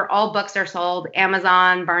is where all books are sold,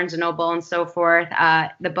 Amazon, Barnes & Noble, and so forth.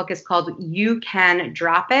 The book is called You Can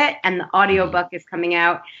Drop It, and the audiobook is coming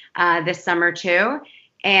out this summer too.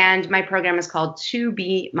 And my program is called To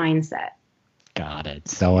Be Mindset. Got it.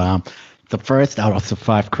 So the first out of the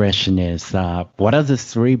 5 question is, what are the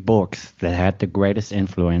 3 books that had the greatest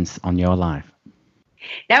influence on your life?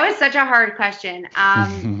 That was such a hard question.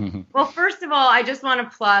 Well, first of all, I just want to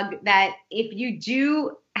plug that if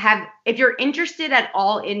you're interested at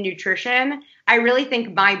all in nutrition, I really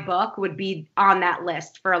think my book would be on that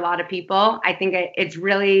list for a lot of people. I think it's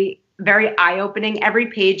really very eye-opening. Every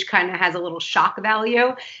page kind of has a little shock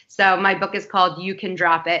value. So my book is called You Can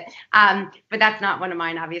Drop It. But that's not one of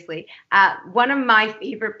mine, obviously. One of my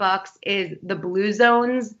favorite books is The Blue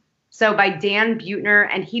Zones. So by Dan Buettner,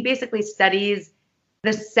 and he basically studies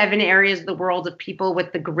the 7 areas of the world of people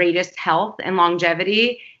with the greatest health and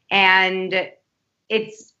longevity. And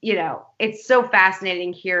it's so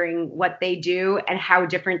fascinating hearing what they do and how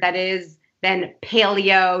different that is than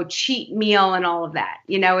paleo, cheat meal, and all of that.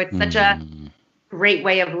 It's such a great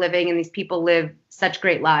way of living, and these people live such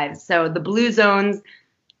great lives. So The Blue Zones,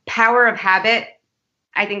 Power of Habit,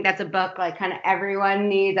 I think that's a book like kind of everyone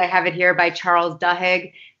needs. I have it here by Charles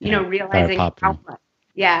Duhigg, realizing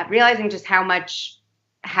just how much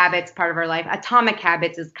habits part of our life. Atomic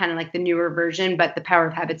Habits is kind of like the newer version, but The Power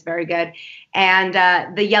of Habit's very good. And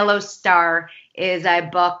The Yellow Star is a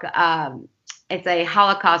book. It's a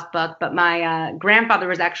Holocaust book, but my grandfather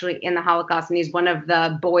was actually in the Holocaust, and he's one of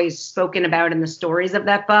the boys spoken about in the stories of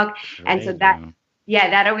that book. And so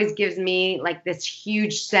that always gives me like this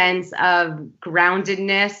huge sense of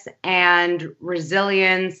groundedness and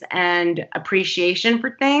resilience and appreciation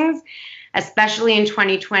for things, especially in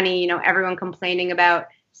 2020, everyone complaining about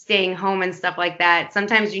staying home and stuff like that.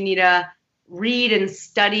 Sometimes you need to read and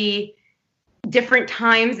study different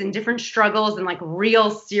times and different struggles and like real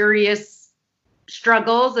serious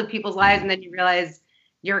struggles of people's lives, and then you realize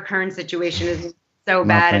your current situation is so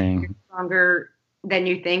bad and you're stronger than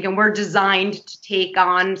you think, and we're designed to take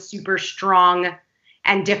on super strong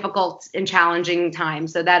and difficult and challenging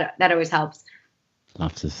times. So that always helps.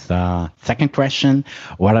 Love this. Second question,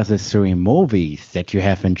 what are the 3 movies that you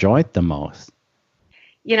have enjoyed the most?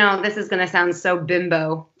 This is going to sound so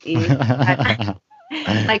bimbo-y.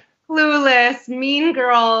 Like Clueless, Mean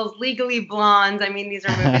Girls, Legally Blonde. I mean, these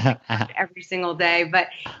are movies I watch every single day. But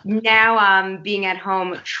now being at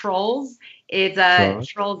home, Trolls.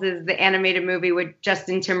 Trolls is the animated movie with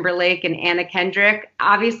Justin Timberlake and Anna Kendrick.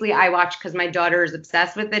 Obviously, I watch because my daughter is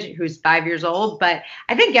obsessed with it, who's 5 years old. But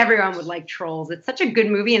I think everyone would like Trolls. It's such a good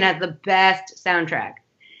movie and has the best soundtrack.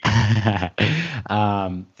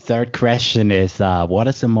 Third question is, what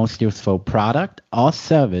is the most useful product or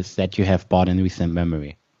service that you have bought in recent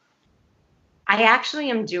memory? I actually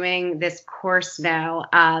am doing this course now.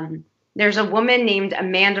 There's a woman named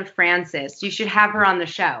Amanda Francis. You should have her on the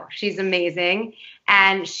show. She's amazing.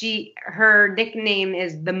 And her nickname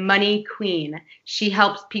is the Money Queen. She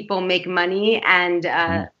helps people make money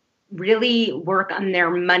and really work on their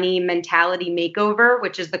money mentality makeover,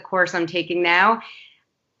 which is the course I'm taking now.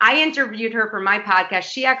 I interviewed her for my podcast.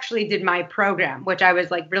 She actually did my program, which I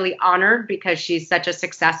was like really honored because she's such a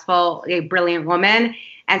successful, brilliant woman.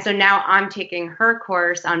 And so now I'm taking her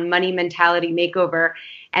course on money mentality makeover.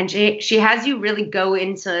 And she has you really go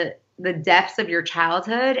into the depths of your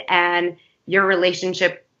childhood and your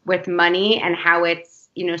relationship with money and how it's,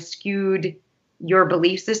 skewed your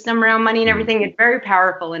belief system around money and everything. It's very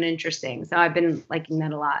powerful and interesting. So I've been liking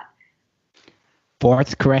that a lot.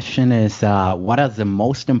 Fourth question is, what are the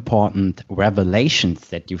most important revelations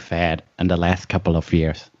that you've had in the last couple of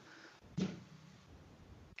years?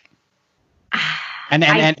 And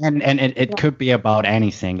it could be about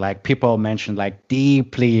anything. Like people mention like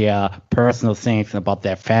deeply personal things about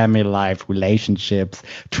their family life, relationships,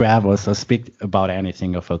 travel. So speak about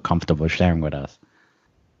anything you feel comfortable sharing with us.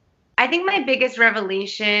 I think my biggest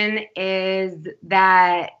revelation is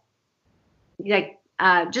that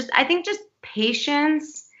just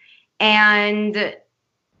patience and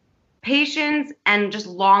just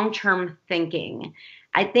long-term thinking.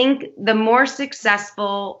 I think the more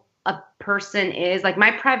successful a person is, like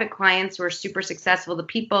my private clients who are super successful, the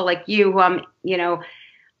people like you who I'm,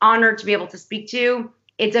 honored to be able to speak to,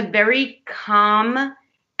 it's a very calm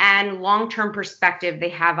and long-term perspective they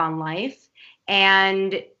have on life.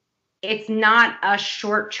 And it's not a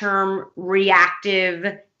short-term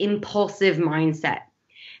reactive, impulsive mindset.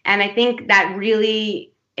 And I think that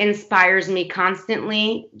really inspires me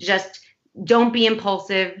constantly. Just don't be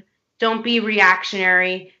impulsive. Don't be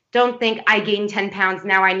reactionary. Don't think I gained 10 pounds.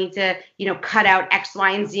 Now I need to, cut out X, Y,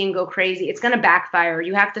 and Z and go crazy. It's going to backfire.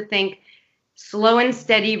 You have to think slow and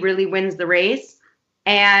steady really wins the race.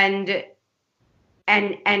 And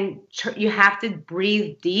you have to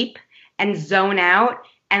breathe deep and zone out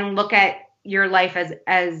and look at your life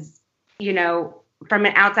as from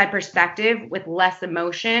an outside perspective with less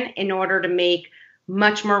emotion in order to make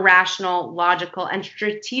much more rational, logical, and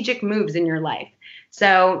strategic moves in your life.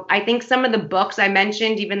 So I think some of the books I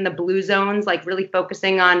mentioned, even the Blue Zones, like really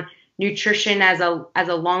focusing on nutrition as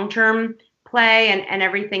a long-term play and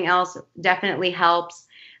everything else definitely helps.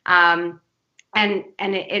 And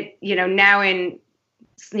it now in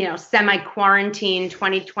semi-quarantine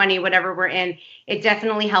 2020, whatever we're in, it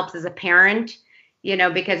definitely helps as a parent,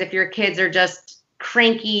 because if your kids are just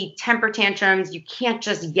cranky temper tantrums, you can't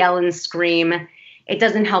just yell and scream. It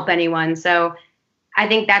doesn't help anyone. So I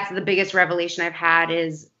think that's the biggest revelation I've had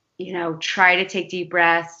is, try to take deep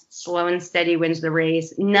breaths. Slow and steady wins the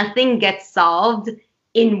race. Nothing gets solved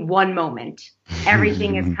in one moment.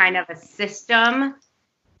 Everything is kind of a system.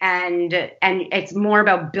 And it's more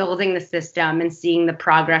about building the system and seeing the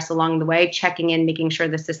progress along the way, checking in, making sure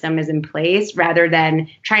the system is in place rather than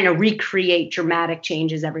trying to recreate dramatic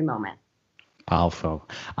changes every moment. Powerful.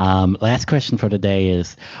 Last question for the day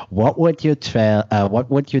is: what would you tell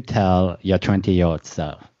your 20-year-old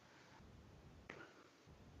self?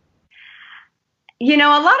 A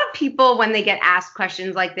lot of people, when they get asked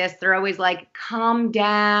questions like this, they're always like, calm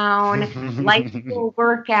down, life will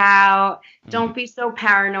work out, don't be so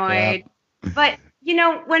paranoid. Yeah. But,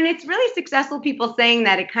 when it's really successful people saying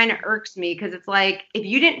that, it kind of irks me because it's like, if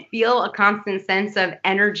you didn't feel a constant sense of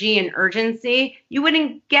energy and urgency, you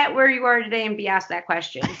wouldn't get where you are today and be asked that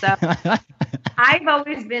question. So I've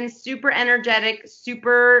always been super energetic,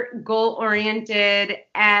 super goal-oriented,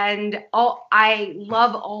 and I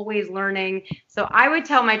love always learning. So I would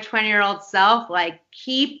tell my 20-year-old self, like,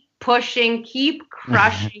 keep pushing, keep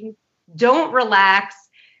crushing, don't relax,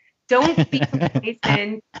 don't be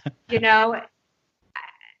complacent,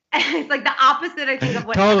 It's like the opposite, I think, of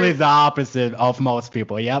what totally the opposite of most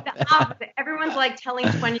people. Yep. The opposite. Everyone's like telling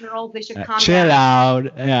 20-year-olds they should calm down. Chill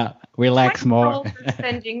out. Yeah. Relax more. Are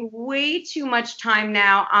spending way too much time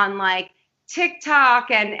now on like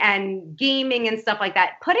TikTok and gaming and stuff like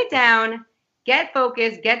that. Put it down, get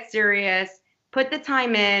focused, get serious, put the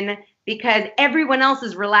time in because everyone else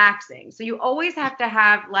is relaxing. So you always have to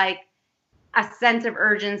have like a sense of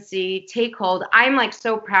urgency, take hold. I'm like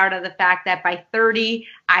so proud of the fact that by 30,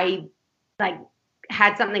 I like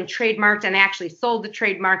had something trademarked and I actually sold the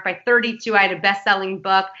trademark. By 32, I had a best-selling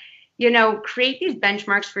book. Create these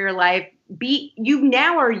benchmarks for your life. You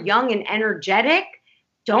now are young and energetic.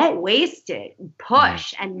 Don't waste it.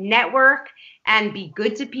 Push and network and be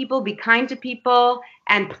good to people, be kind to people,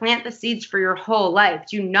 and plant the seeds for your whole life.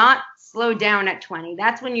 Do not slow down at 20.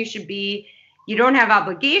 That's when you should be. You don't have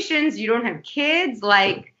obligations. You don't have kids.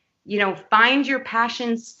 Like, find your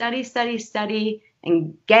passion, study,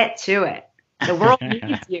 and get to it. The world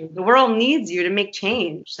needs you. The world needs you to make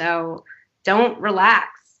change. So don't relax.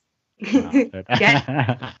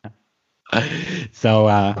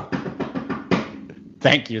 So,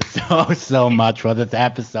 thank you so much for this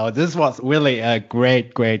episode. This was really a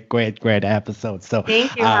great episode. So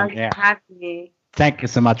thank you for having me. Thank you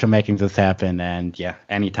so much for making this happen. And yeah,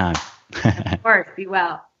 anytime. Of course. Be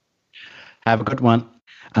well. Have a good one.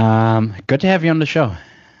 Good to have you on the show.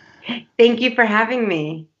 Thank you for having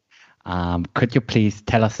me. Could you please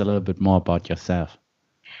tell us a little bit more about yourself?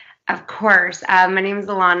 Of course. My name is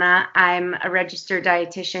Ilana. I'm a registered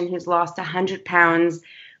dietitian who's lost 100 pounds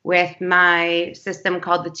with my system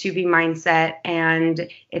called the 2B Mindset, and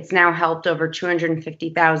it's now helped over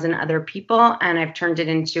 250,000 other people, and I've turned it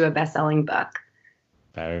into a best-selling book.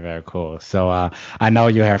 Very, very cool. So I know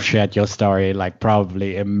you have shared your story like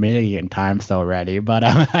probably a million times already, but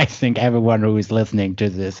I think everyone who is listening to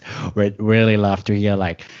this would really love to hear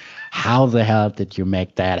like, how the hell did you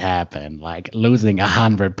make that happen? Like losing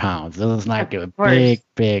 100 pounds. This is like a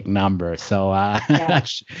big number. So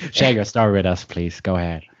share your story with us, please. Go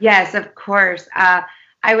ahead. Yes, of course.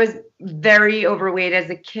 I was very overweight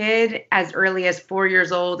as a kid. As early as 4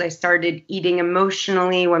 years old, I started eating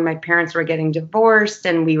emotionally when my parents were getting divorced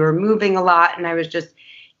and we were moving a lot. And I was just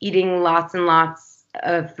eating lots and lots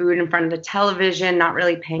of food in front of the television, not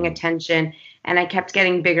really paying attention. and I kept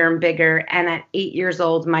getting bigger and bigger. And at 8 years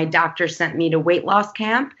old, my doctor sent me to weight loss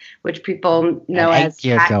camp, which people At know as 8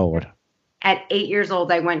 years old. At 8 years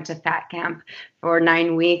old, I went to fat camp for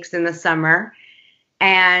 9 weeks in the summer,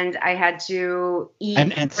 and I had to eat.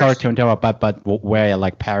 And sorry to interrupt, but were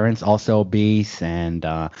like parents also obese, and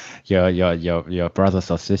your brothers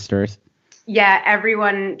or sisters? Yeah,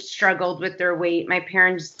 everyone struggled with their weight. My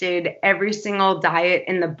parents did every single diet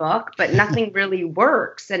in the book, but nothing really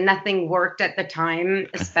works, and nothing worked at the time,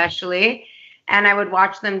 especially. And I would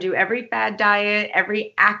watch them do every fad diet,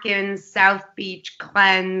 every Atkins, South Beach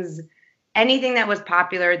cleanse, anything that was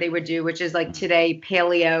popular they would do, which is like today,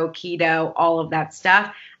 paleo, keto, all of that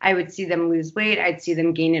stuff. I would see them lose weight. I'd see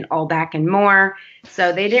them gain it all back and more.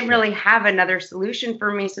 So they didn't really have another solution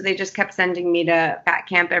for me. So they just kept sending me to fat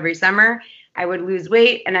camp every summer. I would lose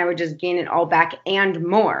weight and I would just gain it all back and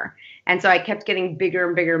more. And so I kept getting bigger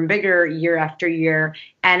and bigger and bigger year after year.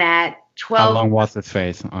 And at 12, how long was this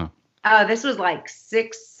phase? this was like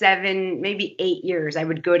 6, 7, maybe 8 years. I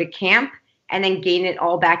would go to camp and then gain it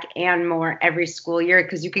all back and more every school year,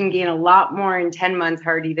 because you can gain a lot more in 10 months,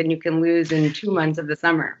 Hardy, than you can lose in 2 months of the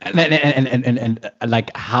summer. And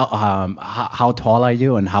like how tall are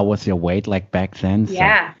you, and how was your weight like back then?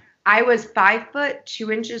 Yeah, I was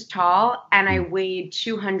 5'2" tall, and I weighed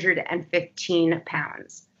 215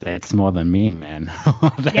 pounds. That's more than me, man.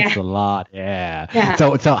 That's a lot. Yeah.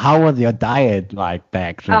 So how was your diet like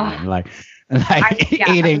back then? Like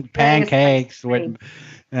eating pancakes with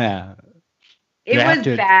It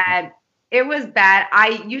was bad. It was bad.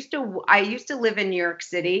 I used to live in New York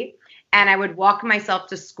City, and I would walk myself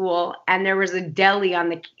to school, and there was a deli on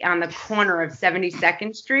the corner of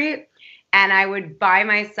 72nd Street, and I would buy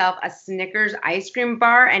myself a Snickers ice cream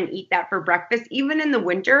bar and eat that for breakfast, even in the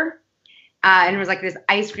winter. And it was like this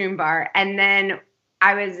ice cream bar. And then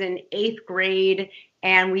I was in 8th grade,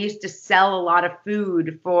 and we used to sell a lot of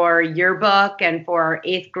food for yearbook and for our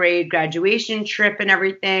 8th grade graduation trip and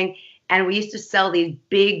everything. And we used to sell these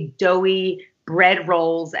big doughy bread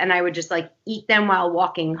rolls, and I would just like eat them while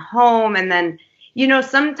walking home. And then,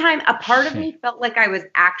 sometimes a part of me felt like I was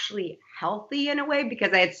actually healthy in a way,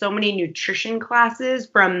 because I had so many nutrition classes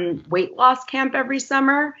from weight loss camp every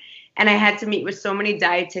summer. And I had to meet with so many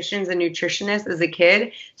dietitians and nutritionists as a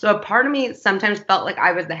kid. So a part of me sometimes felt like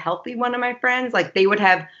I was the healthy one of my friends. Like they would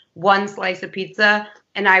have one slice of pizza,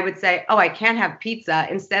 and I would say, oh, I can't have pizza.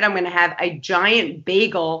 Instead, I'm going to have a giant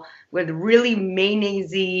bagel with really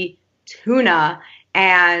mayonnaise-y tuna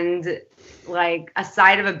and like a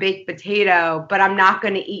side of a baked potato, but I'm not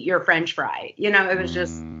going to eat your French fry. It was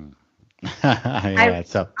just,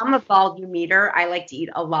 I'm a volume eater. I like to eat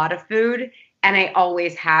a lot of food, and I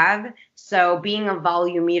always have. So being a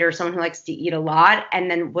volume eater, someone who likes to eat a lot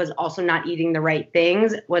and then was also not eating the right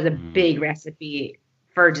things, was a big recipe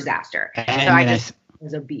for disaster. So I just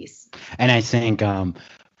was obese. And I think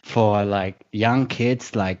for like young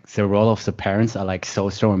kids, like the role of the parents are like so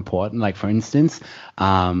important. Like for instance,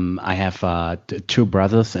 I have 2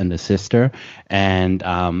 brothers and a sister, and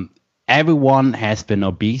everyone has been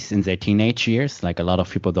obese in their teenage years. Like a lot of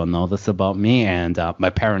people don't know this about me, and my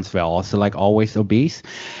parents were also like always obese.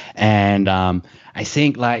 And I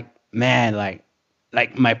think like, man, like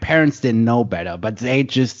my parents didn't know better, but they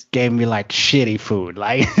just gave me like shitty food.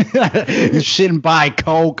 Like you shouldn't buy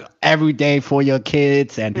Coke every day for your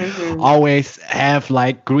kids, and always have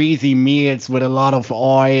like greasy meals with a lot of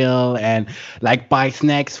oil, and like buy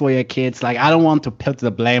snacks for your kids. Like I don't want to put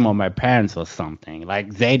the blame on my parents or something.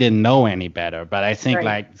 Like they didn't know any better, but I think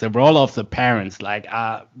like the role of the parents like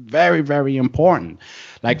are very, very important.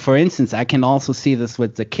 Like for instance, I can also see this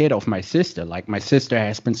with the kid of my sister. Like my sister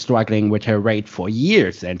has been struggling with her weight for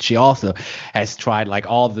years, and she also has tried like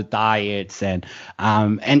all the diets, and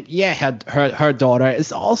her daughter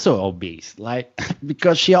is also obese, like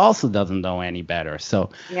because she also doesn't know any better.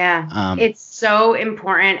 So it's so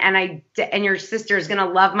important, and your sister is gonna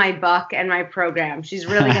love my book and my program. She's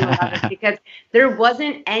really gonna love it, because there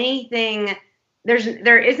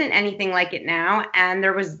isn't anything like it now, and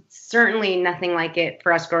there was certainly nothing like it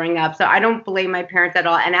for us growing up. So I don't blame my parents at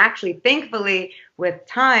all. And actually, thankfully, with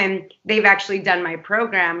time, they've actually done my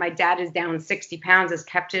program. My dad is down 60 pounds, has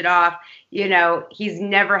kept it off. He's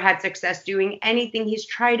never had success doing anything. He's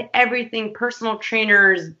tried everything, personal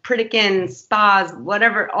trainers, Pritikin, spas,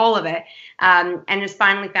 whatever, all of it, and has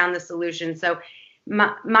finally found the solution. So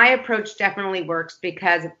my approach definitely works,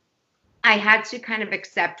 because I had to kind of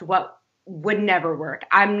accept what would never work.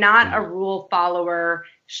 I'm not a rule follower,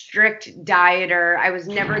 strict dieter. I was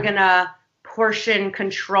never going to portion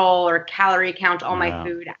control or calorie count all my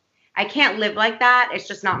food. I can't live like that. It's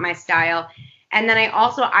just not my style. And then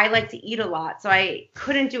I like to eat a lot. So I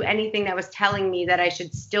couldn't do anything that was telling me that I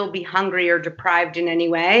should still be hungry or deprived in any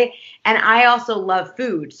way. And I also love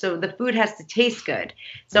food. So the food has to taste good.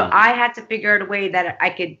 So I had to figure out a way that I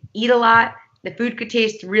could eat a lot, the food could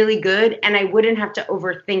taste really good, and I wouldn't have to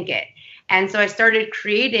overthink it. And so I started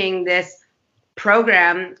creating this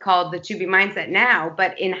program called the To Be Mindset Now.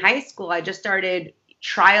 But in high school, I just started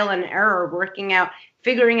trial and error,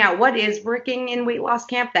 figuring out what is working in weight loss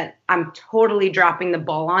camp that I'm totally dropping the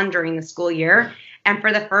ball on during the school year. And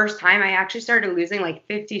for the first time, I actually started losing like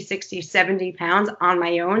 50, 60, 70 pounds on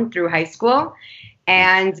my own through high school.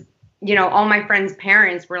 And, all my friends'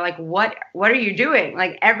 parents were like, what are you doing?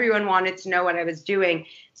 Like everyone wanted to know what I was doing.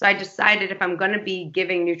 So I decided if I'm going to be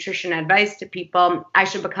giving nutrition advice to people, I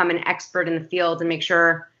should become an expert in the field and make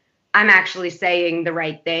sure I'm actually saying the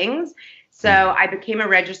right things. So I became a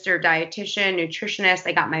registered dietitian, nutritionist.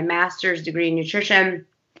 I got my master's degree in nutrition.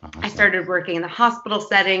 I started working in the hospital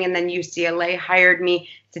setting, and then UCLA hired me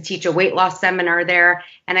to teach a weight loss seminar there.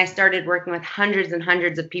 And I started working with hundreds and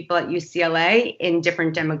hundreds of people at UCLA in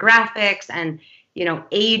different demographics and,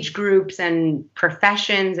 age groups and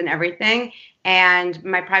professions and everything. And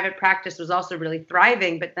my private practice was also really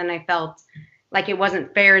thriving. But then I felt like it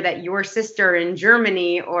wasn't fair that your sister in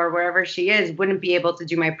Germany or wherever she is wouldn't be able to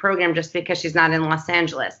do my program just because she's not in Los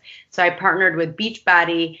Angeles. So I partnered with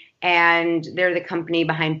Beachbody, and they're the company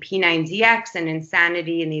behind P90X and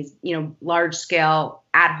Insanity and these, large scale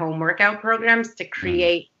at-home workout programs to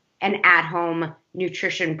create an at-home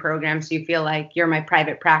nutrition program. So you feel like you're in my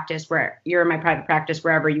private practice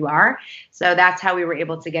wherever you are. So that's how we were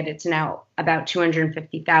able to get it to now about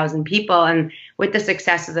 250,000 people. And with the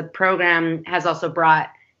success of the program has also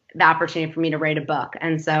brought the opportunity for me to write a book.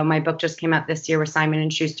 And so my book just came out this year with Simon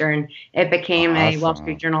 & Schuster, and it became a Wall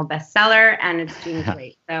Street Journal bestseller, and it's doing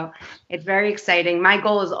great. So it's very exciting. My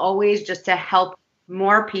goal is always just to help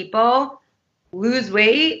more people lose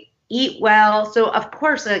weight, eat well. So of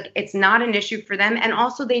course, it's not an issue for them. And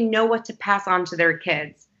also they know what to pass on to their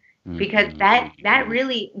kids, because that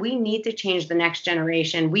really, we need to change the next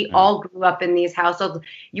generation. We all grew up in these households.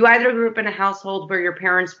 You either grew up in a household where your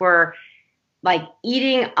parents were like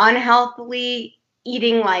eating unhealthily,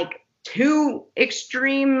 eating like too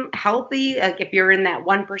extreme healthy, like if you're in that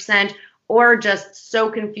 1%, or just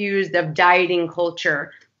so confused of dieting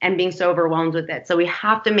culture and being so overwhelmed with it. So we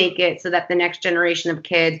have to make it so that the next generation of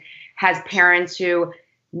kids has parents who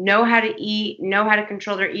know how to eat, know how to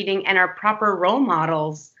control their eating, and are proper role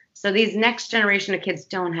models. So these next generation of kids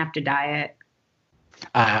don't have to diet.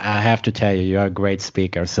 I have to tell you, you're a great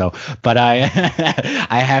speaker. So, but I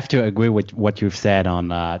I have to agree with what you've said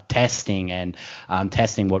on testing and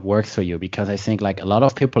testing what works for you, because I think like a lot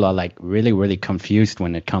of people are like really, really confused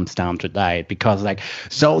when it comes down to diet, because like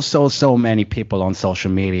so many people on social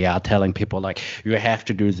media are telling people like you have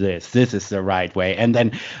to do this is the right way, and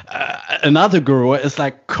then another guru is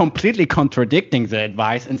like completely contradicting the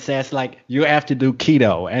advice and says like you have to do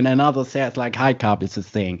keto, and another says like high carb is the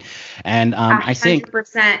thing, and I think.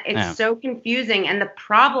 It's so confusing. And the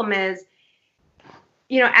problem is,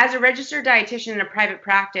 as a registered dietitian in a private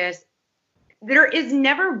practice, there is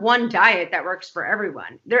never one diet that works for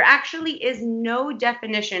everyone. There actually is no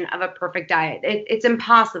definition of a perfect diet. It's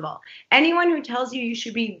impossible. Anyone who tells you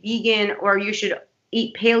should be vegan or you should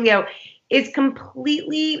eat paleo is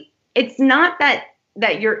completely, it's not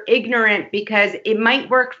that you're ignorant, because it might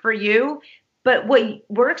work for you, but what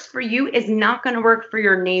works for you is not going to work for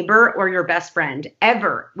your neighbor or your best friend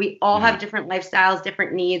ever. We all have different lifestyles,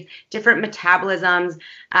 different needs, different metabolisms,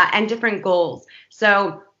 and different goals.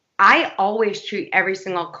 So I always treat every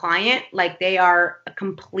single client like they are a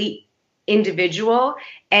complete individual.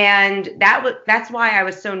 And that's why I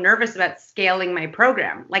was so nervous about scaling my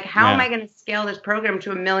program. Like, how am I going to scale this program to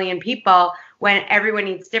 1 million people when everyone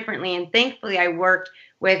eats differently? And thankfully, I worked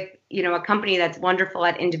with, a company that's wonderful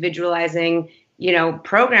at individualizing,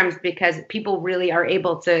 programs, because people really are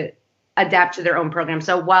able to adapt to their own program.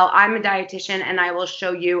 So while I'm a dietitian and I will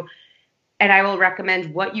show you and I will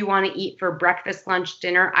recommend what you want to eat for breakfast, lunch,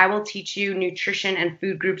 dinner, I will teach you nutrition and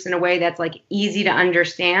food groups in a way that's like easy to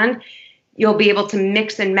understand. You'll be able to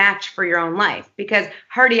mix and match for your own life. Because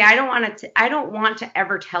Hardy, I don't want to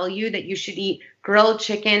ever tell you that you should eat grilled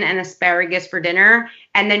chicken and asparagus for dinner,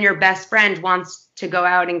 and then your best friend wants to go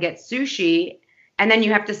out and get sushi, and then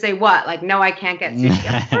you have to say what? Like, no, I can't get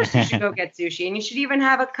sushi. Of course you should go get sushi, and you should even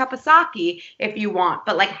have a cup of sake if you want.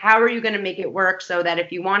 But like, how are you going to make it work so that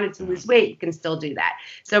if you wanted to lose weight, you can still do that?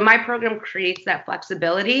 So my program creates that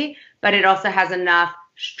flexibility, but it also has enough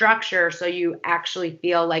structure so you actually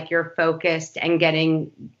feel like you're focused and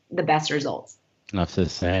getting the best results. Love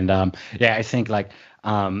this. And I think like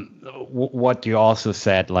what you also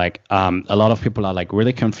said, like a lot of people are like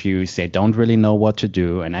really confused. They don't really know what to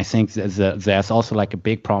do, and I think there's also like a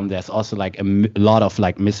big problem. There's also like a lot of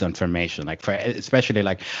like misinformation. Like for especially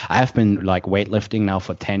like I have been like weightlifting now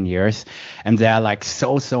for 10 years, and there are like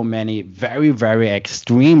so many very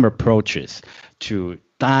extreme approaches to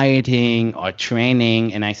dieting or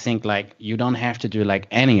training, and I think like you don't have to do like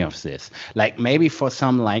any of this. Like maybe for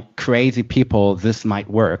some like crazy people this might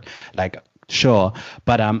work, like sure,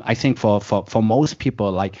 but I think for most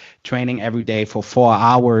people, like training every day for 4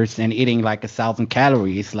 hours and eating like 1,000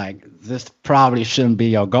 calories, like this probably shouldn't be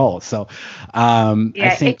your goal. So I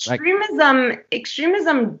Yeah, think like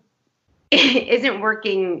extremism isn't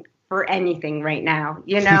working for anything right now.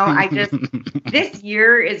 I just this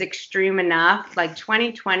year is extreme enough. Like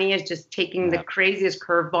 2020 is just taking the craziest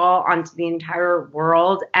curveball onto the entire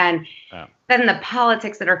world, and then the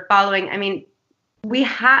politics that are following. I mean,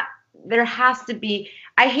 there has to be.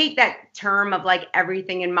 I hate that term of like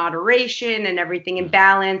everything in moderation and everything in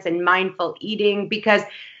balance and mindful eating, because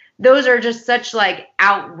those are just such like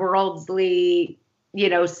outworldly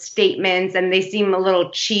statements, and they seem a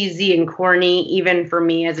little cheesy and corny, even for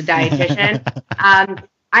me as a dietitian.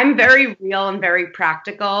 I'm very real and very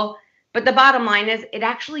practical, but the bottom line is it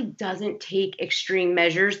actually doesn't take extreme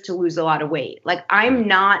measures to lose a lot of weight. Like, I'm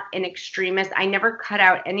not an extremist. I never cut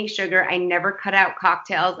out any sugar. I never cut out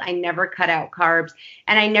cocktails. I never cut out carbs,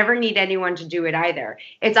 and I never need anyone to do it either.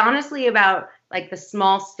 It's honestly about like the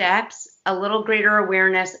small steps, a little greater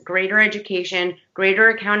awareness, greater education, greater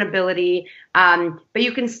accountability. But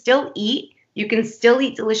you can still eat. You can still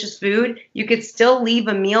eat delicious food. You could still leave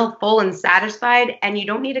a meal full and satisfied, and you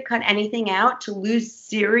don't need to cut anything out to lose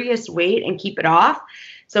serious weight and keep it off.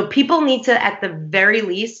 So people need to, at the very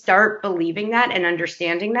least, start believing that and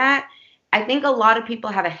understanding that. I think a lot of people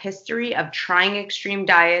have a history of trying extreme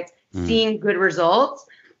diets, seeing good results,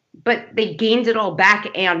 but they gained it all back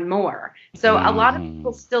and more. So a lot of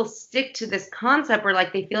people still stick to this concept where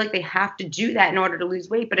like they feel like they have to do that in order to lose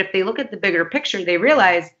weight. But if they look at the bigger picture, they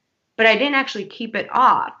realize, but I didn't actually keep it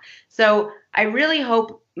off. So I really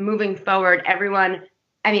hope moving forward, I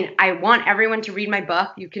want everyone to read my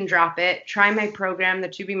book. You can drop it. Try my program, the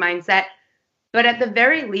 2B Mindset. But at the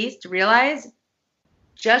very least, realize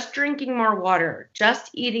just drinking more water,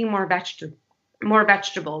 just eating more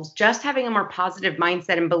vegetables, just having a more positive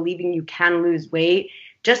mindset and believing you can lose weight,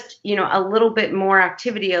 just, a little bit more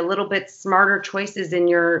activity, a little bit smarter choices in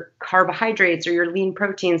your carbohydrates or your lean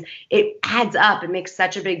proteins, it adds up. It makes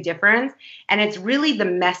such a big difference. And it's really the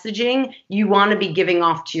messaging you want to be giving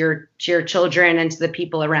off to your children and to the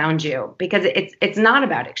people around you, because it's not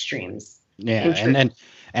about extremes. Yeah.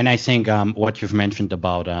 And I think what you've mentioned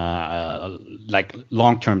about like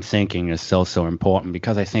long-term thinking is so important,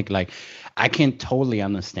 because I think like I can totally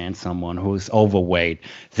understand someone who's overweight.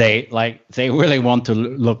 They really want to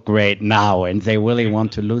look great now, and they really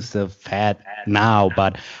want to lose the fat now,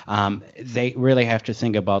 but they really have to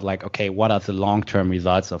think about like, okay, what are the long-term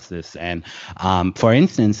results of this? And for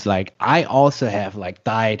instance, like I also have like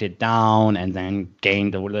dieted down and then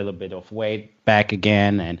gained a little bit of weight back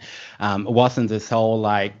again, and it wasn't this whole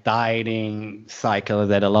like dieting cycle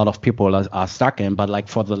that a lot of people are stuck in, but like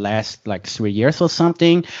for the last like 3 years or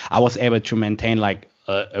something, I was able to maintain like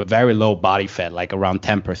a very low body fat, like around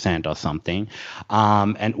 10% or something.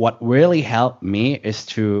 And what really helped me is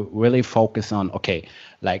to really focus on, okay,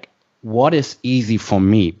 like what is easy for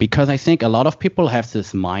me? Because I think a lot of people have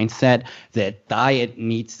this mindset that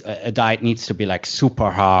a diet needs to be like super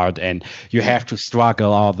hard and you have to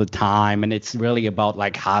struggle all the time. And it's really about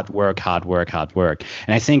like hard work.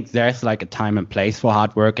 And I think there's like a time and place for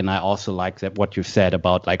hard work. And I also like that what you said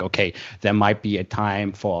about like, okay, there might be a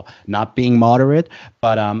time for not being moderate,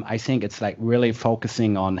 but I think it's like really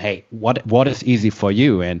focusing on, hey, what is easy for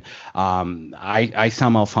you? And I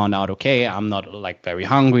somehow found out, okay, I'm not like very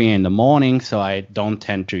hungry in the morning, so I don't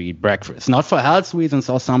tend to eat breakfast, not for health reasons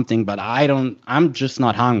or something, but I'm just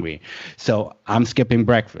not hungry, so I'm skipping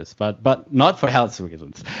breakfast, but not for health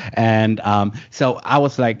reasons. And so I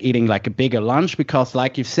was like eating like a bigger lunch, because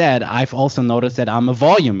like you said, I've also noticed that I'm a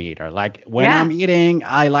volume eater. Like when I'm eating,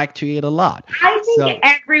 I like to eat a lot. I think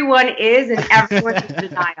everyone is, and everyone is in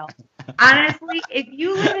denial. Honestly, if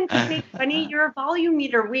you live in Cape Bunny, you're a volume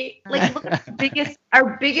eater. We like look at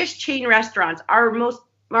our biggest chain restaurants, our most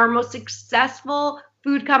successful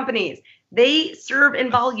food companies. They serve in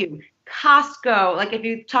volume. Costco, like if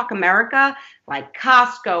you talk America, like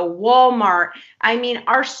Costco, Walmart. I mean,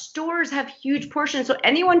 our stores have huge portions. So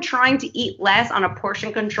anyone trying to eat less on a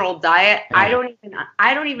portion controlled diet, I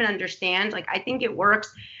don't even understand. Like I think it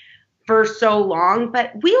works for so long,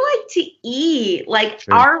 but we like to eat. Like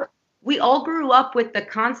we all grew up with the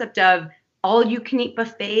concept of all you can eat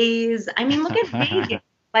buffets. I mean, look at Vegas.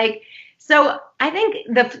 Like, so I think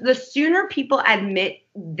the sooner people admit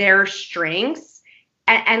their strengths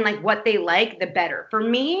and like what they like, the better. For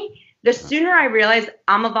me, the sooner I realize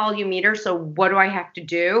I'm a volume eater, so what do I have to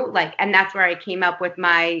do? Like, and that's where I came up with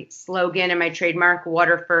my slogan and my trademark,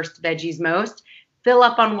 water first, veggies most. Fill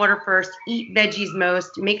up on water first, eat veggies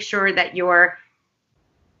most, make sure that you're.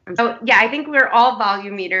 So yeah, I think we're all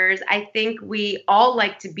volume eaters. I think we all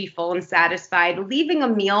like to be full and satisfied. Leaving a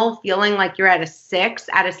meal feeling like you're at a 6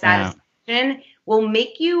 out of satisfaction will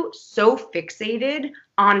make you so fixated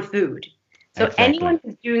on food. So anyone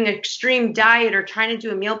who's doing an extreme diet or trying to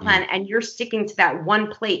do a meal plan and you're sticking to that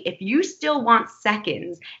one plate, if you still want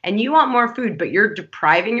seconds and you want more food, but you're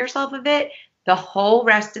depriving yourself of it, the whole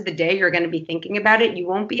rest of the day, you're going to be thinking about it. You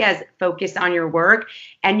won't be as focused on your work,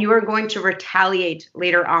 and you are going to retaliate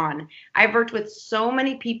later on. I've worked with so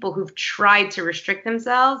many people who've tried to restrict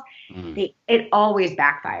themselves. It always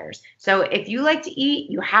backfires. So if you like to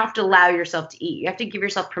eat, you have to allow yourself to eat. You have to give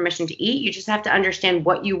yourself permission to eat. You just have to understand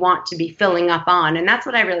what you want to be filling up on. And that's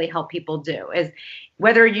what I really help people do, is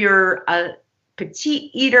whether you're a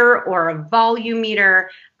petite eater or a volume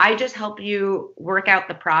eater, I just help you work out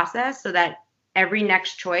the process so that every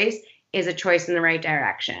next choice is a choice in the right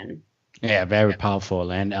direction. Yeah, very powerful.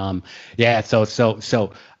 And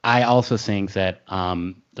so I also think that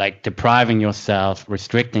like depriving yourself,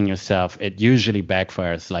 restricting yourself, it usually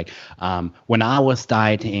backfires. Like when I was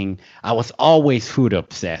dieting, I was always food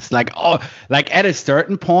obsessed. Like at a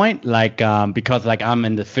certain point, like because like I'm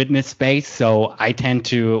in the fitness space, so I tend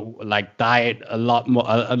to like diet a lot more,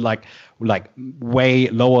 like way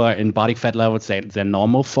lower in body fat levels than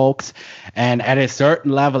normal folks. And at a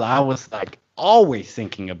certain level, I was like always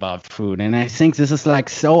thinking about food. And I think this is like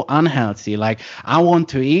so unhealthy. Like I want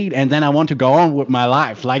to eat and then I want to go on with my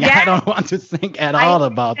life. Like I don't want to think at all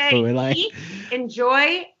about food. Like eat,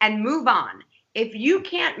 enjoy, and move on. If you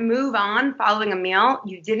can't move on following a meal,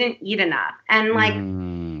 you didn't eat enough. And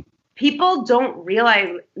like people don't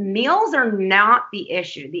realize meals are not the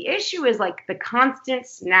issue. The issue is like the constant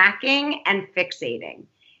snacking and fixating.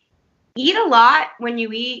 Eat a lot when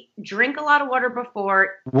you eat, drink a lot of water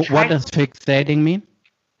before. What does fixating mean?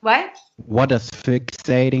 What? What does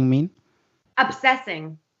fixating mean?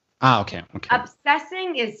 Obsessing. Okay.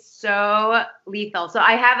 Obsessing is so lethal. So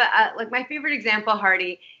I have like my favorite example,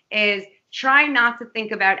 Hardy, is try not to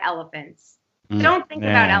think about elephants. Don't think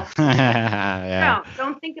about elephants.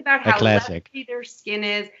 Don't think about how leathery their skin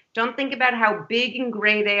is. Don't think about how big and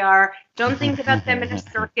gray they are. Don't think about them in a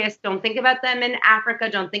circus. Don't think about them in Africa.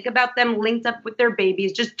 Don't think about them linked up with their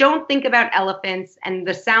babies. Just don't think about elephants and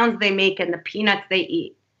the sounds they make and the peanuts they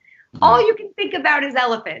eat. All you can think about is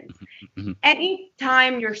elephants.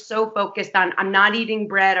 Anytime you're so focused on, I'm not eating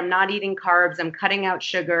bread, I'm not eating carbs, I'm cutting out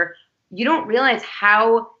sugar, you don't realize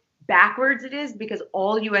how backwards it is, because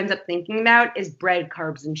all you end up thinking about is bread,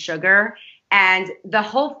 carbs, and sugar. And the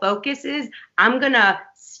whole focus is I'm going to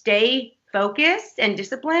stay focused and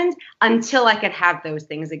disciplined until I could have those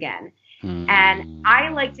things again. And I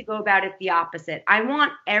like to go about it the opposite. I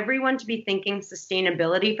want everyone to be thinking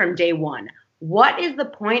sustainability from day one. What is the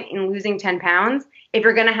point in losing 10 pounds if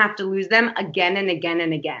you're going to have to lose them again and again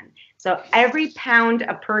and again? So every pound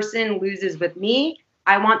a person loses with me,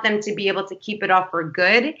 I want them to be able to keep it off for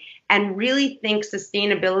good and really think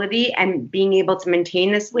sustainability and being able to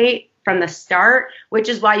maintain this weight from the start, which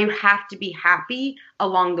is why you have to be happy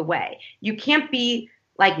along the way. You can't be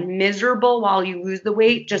like miserable while you lose the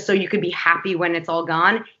weight just so you could be happy when it's all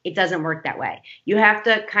gone. It doesn't work that way. You have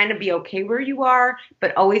to kind of be okay where you are,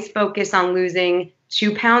 but always focus on losing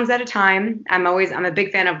 2 pounds at a time. I'm a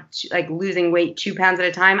big fan of like losing weight 2 pounds at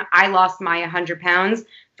a time. I lost my 100 pounds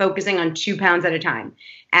focusing on 2 pounds at a time.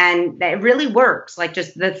 And that really works. Like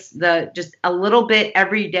just a little bit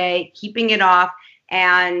every day, keeping it off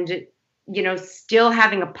and, still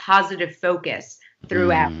having a positive focus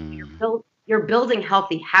throughout. You're building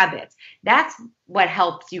healthy habits. That's what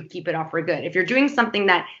helps you keep it off for good. If you're doing something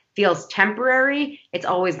that feels temporary, it's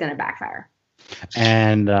always going to backfire.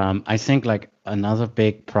 And I think like another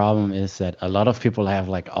big problem is that a lot of people have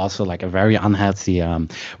like also like a very unhealthy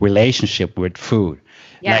relationship with food.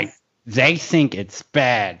 Yes. Like they think it's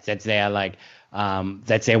bad that they are like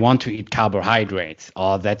that they want to eat carbohydrates,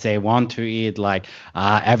 or that they want to eat like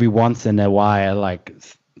every once in a while like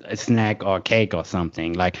a snack or cake or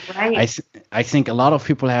something. Like I think a lot of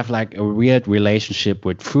people have like a weird relationship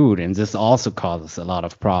with food, and this also causes a lot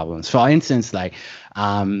of problems. For instance, like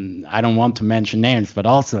I don't want to mention names, but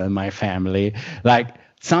also in my family, like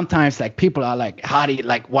sometimes like people are like, Hadi,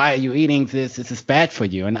 like, why are you eating this? This is bad for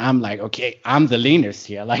you. And I'm like, okay, I'm the leanest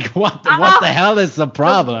here. Like, what the hell is the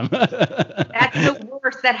problem? That's the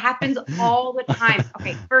worst. That happens all the time.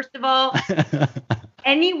 Okay, first of all,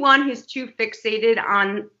 anyone who's too fixated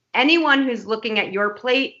on anyone who's looking at your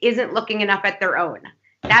plate isn't looking enough at their own.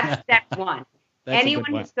 That's step one.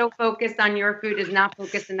 Anyone who's so focused on your food is not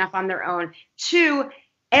focused enough on their own. Two,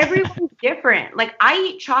 everyone's different. Like, I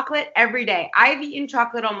eat chocolate every day. I've eaten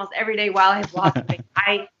chocolate almost every day while I've lost weight.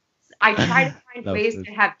 I try to find ways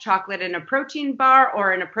to have chocolate in a protein bar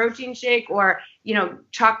or in a protein shake, or, you know,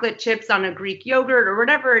 chocolate chips on a Greek yogurt or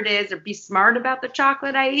whatever it is, or be smart about the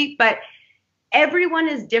chocolate I eat. But everyone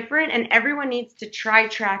is different, and everyone needs to try,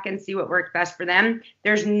 track, and see what works best for them.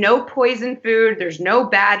 There's no poison food. There's no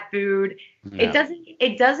bad food. Yeah.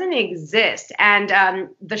 It doesn't exist. And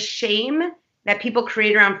the shame that people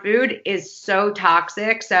create around food is so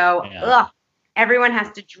toxic. So everyone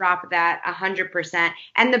has to drop that 100%.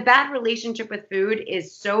 And the bad relationship with food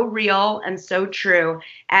is so real and so true.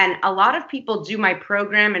 And a lot of people do my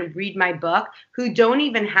program and read my book who don't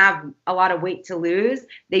even have a lot of weight to lose.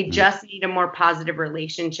 They just need a more positive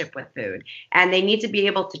relationship with food. And they need to be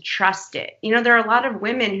able to trust it. You know, there are a lot of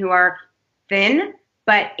women who are thin,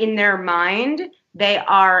 but in their mind, they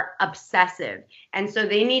are obsessive. And so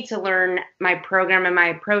they need to learn my program and my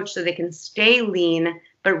approach so they can stay lean,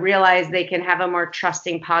 but realize they can have a more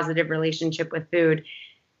trusting, positive relationship with food.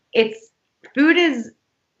 Food is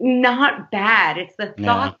not bad. It's the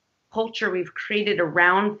thought culture we've created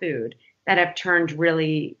around food that have turned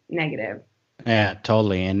really negative. Yeah,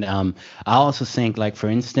 totally. And I also think, like, for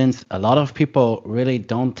instance, a lot of people really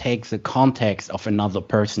don't take the context of another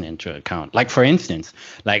person into account. Like, for instance,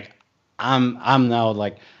 like, I'm now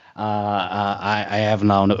like, I have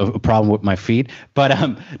now a problem with my feet, but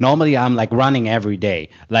normally I'm like running every day,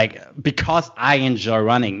 like, because I enjoy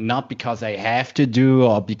running, not because I have to do,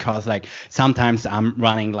 or because like sometimes I'm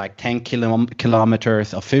running like 10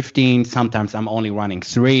 kilometers or 15, sometimes I'm only running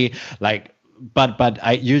 3, like, but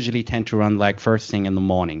I usually tend to run like first thing in the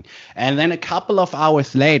morning. And then a couple of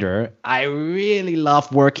hours later, I really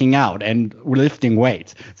love working out and lifting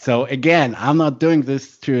weights. So again, I'm not doing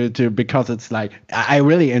this to because it's like, I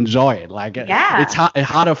really enjoy it. Like, it's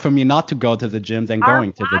harder for me not to go to the gym than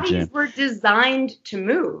going to the gym. Our bodies were designed to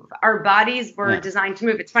move. Our bodies were designed to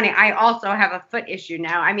move. It's funny. I also have a foot issue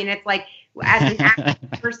now. I mean, it's like, as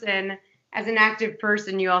an active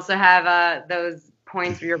person, you also have those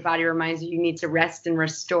points where your body reminds you need to rest and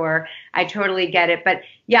restore. I totally get it. But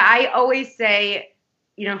yeah, I always say,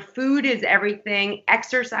 you know, food is everything.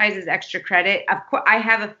 Exercise is extra credit. Of course, I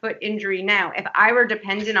have a foot injury now. If I were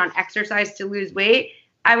dependent on exercise to lose weight,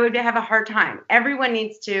 I would have a hard time. Everyone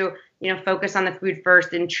needs to, you know, focus on the food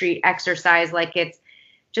first and treat exercise like it's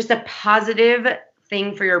just a positive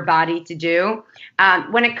thing for your body to do.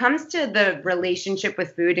 When it comes to the relationship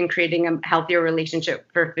with food and creating a healthier relationship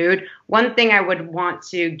for food, one thing I would want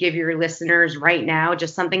to give your listeners right now,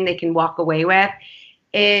 just something they can walk away with,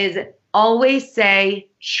 is always say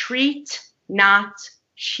treat, not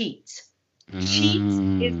cheat. Cheat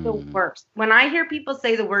is the worst. When I hear people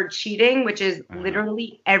say the word cheating, which is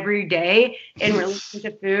literally every day in relation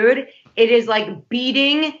to food, it is like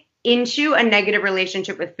beating into a negative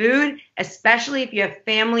relationship with food, especially if you have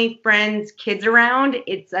family, friends, kids around.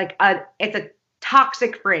 It's like it's a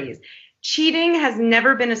toxic phrase. Cheating has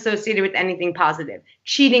never been associated with anything positive.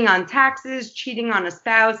 Cheating on taxes, cheating on a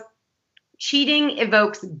spouse, cheating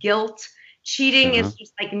evokes guilt. Cheating is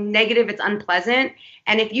just like negative. It's unpleasant.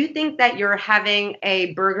 And if you think that you're having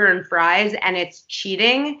a burger and fries and it's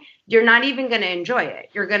cheating, you're not even going to enjoy it.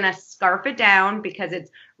 You're going to scarf it down because it's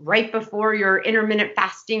right before your intermittent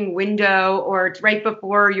fasting window, or it's right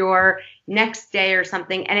before your next day or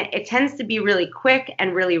something. And it tends to be really quick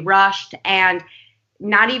and really rushed and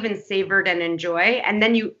not even savored and enjoy. And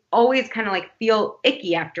then you always kind of like feel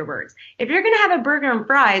icky afterwards. If you're going to have a burger and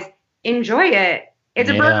fries, enjoy it. It's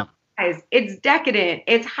a burger and fries. It's decadent.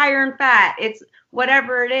 It's higher in fat. It's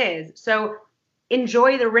whatever it is. So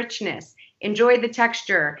enjoy the richness. Enjoy the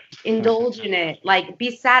texture, indulge in it, like be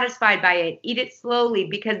satisfied by it, eat it slowly,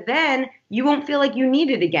 because then you won't feel like you need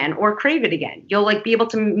it again or crave it again. You'll like be able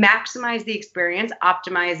to maximize the experience,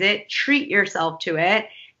 optimize it, treat yourself to it,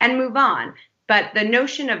 and move on. But the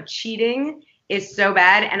notion of cheating is so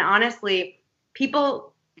bad. And honestly,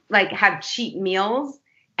 people like have cheat meals,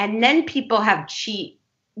 and then people have cheat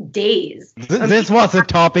days. This was a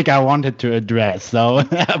topic I wanted to address, so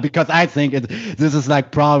because I think this is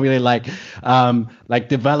like probably like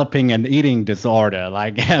developing an eating disorder,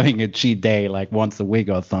 like having a cheat day like once a week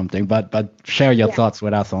or something. But share your thoughts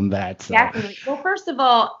with us on that. So. Definitely. Well, first of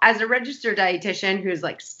all, as a registered dietitian who's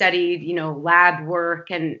like studied, lab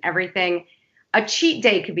work and everything, a cheat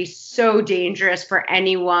day could be so dangerous for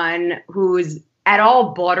anyone who's at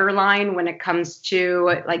all borderline when it comes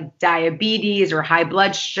to like diabetes or high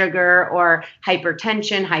blood sugar or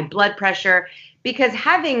hypertension, high blood pressure, because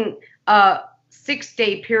having a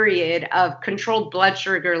 6-day period of controlled blood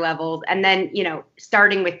sugar levels and then,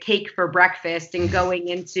 starting with cake for breakfast and going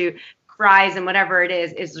into fries and whatever it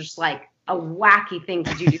is just like a wacky thing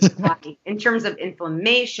to do to your body in terms of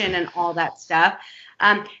inflammation and all that stuff.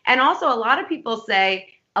 And also a lot of people say,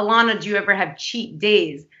 Ilana, do you ever have cheat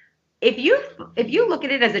days? If you look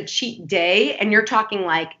at it as a cheat day and you're talking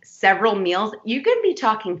like several meals, you could be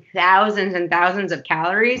talking thousands and thousands of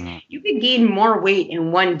calories. You could gain more weight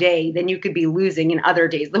in one day than you could be losing in other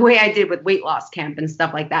days, the way I did with weight loss camp and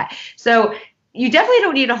stuff like that. So you definitely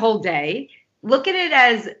don't need a whole day. Look at it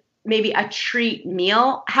as maybe a treat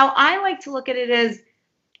meal. How I like to look at it is,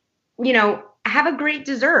 have a great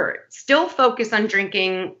dessert. Still focus on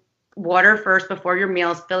drinking water first before your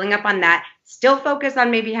meals, filling up on that. Still focus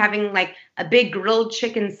on maybe having like a big grilled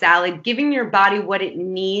chicken salad, giving your body what it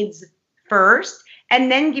needs first,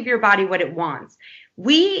 and then give your body what it wants.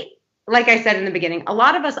 Like I said in the beginning, a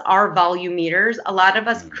lot of us are volume eaters. A lot of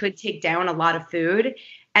us could take down a lot of food.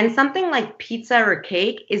 And something like pizza or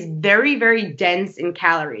cake is very, very dense in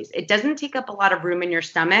calories. It doesn't take up a lot of room in your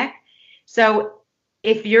stomach. So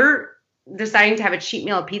if you're deciding to have a cheat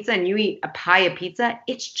meal of pizza and you eat a pie of pizza,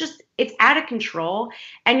 it's out of control.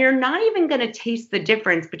 And you're not even going to taste the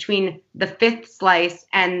difference between the 5th slice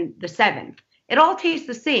and the 7th. It all tastes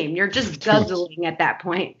the same. You're just guzzling at that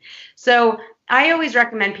point. So I always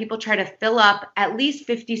recommend people try to fill up at least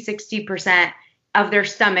 50-60% of their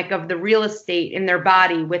stomach, of the real estate in their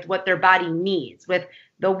body with what their body needs, with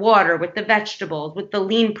the water, with the vegetables, with the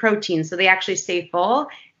lean protein, so they actually stay full.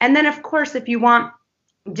 And then, of course, if you want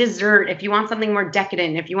dessert, if you want something more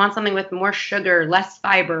decadent, if you want something with more sugar, less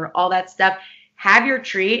fiber, all that stuff, have your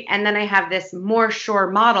treat. And then I have this more sure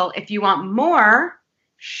model. If you want more,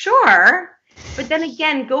 sure. But then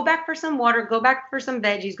again, go back for some water, go back for some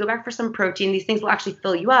veggies, go back for some protein. These things will actually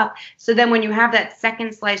fill you up. So then when you have that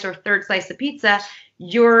 2nd slice or 3rd slice of pizza,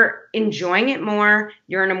 you're enjoying it more,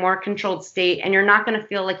 you're in a more controlled state, and you're not going to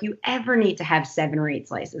feel like you ever need to have 7 or 8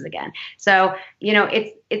 slices again. So,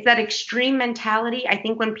 it's that extreme mentality. I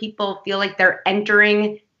think when people feel like they're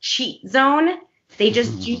entering cheat zone, they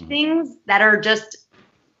just do things that are just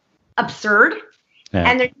absurd. Yeah.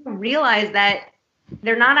 And they don't realize that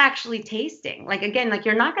they're not actually tasting. Like, again, like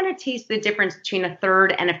you're not going to taste the difference between a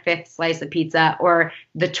 3rd and a 5th slice of pizza or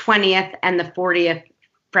the 20th and the 40th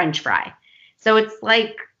French fry. So it's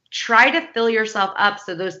like, try to fill yourself up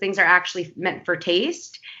so those things are actually meant for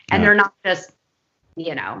taste and they're not just,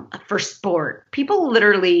 for sport. People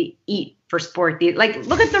literally eat for sport. Like,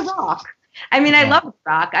 look at The Rock. I mean, I love The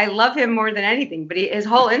Rock. I love him more than anything, but his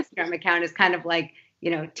whole Instagram account is kind of like,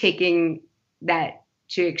 taking that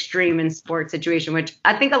to extreme in sports situation, which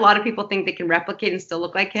I think a lot of people think they can replicate and still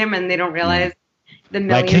look like him, and they don't realize the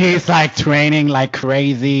millions. Like he's like training like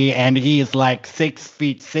crazy, and he's like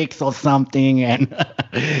 6'6" or something, and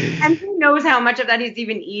and who knows how much of that he's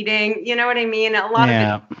even eating? You know what I mean? A lot of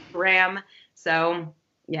it is gram. So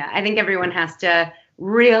yeah, I think everyone has to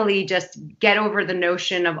really just get over the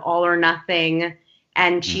notion of all or nothing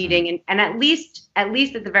and cheating, and at least at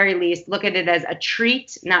the very least, look at it as a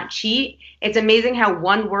treat, not cheat. It's amazing how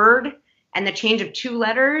one word and the change of 2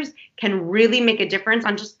 letters can really make a difference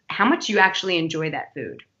on just how much you actually enjoy that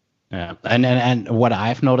food. Yeah, and what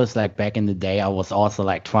I've noticed, like back in the day, I was also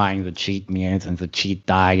like trying the cheat meals and the cheat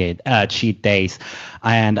diet, cheat days,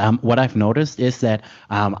 and what I've noticed is that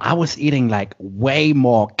I was eating like way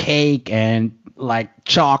more cake and like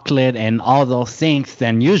chocolate and all those things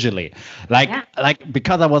than usually, like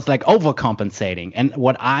because I was like overcompensating. And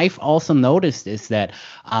what I've also noticed is that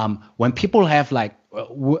when people have like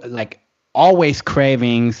always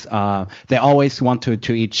cravings, they always want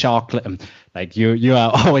to eat chocolate. Like you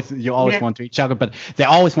always want to eat chocolate, but they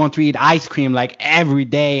always want to eat ice cream like every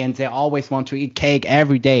day, and they always want to eat cake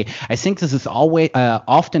every day. I think this is always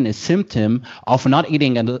often a symptom of not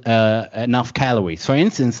eating enough calories. For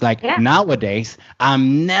instance, nowadays,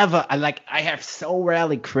 I have so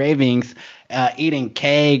rarely cravings eating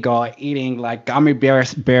cake or eating like gummy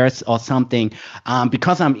bears or something,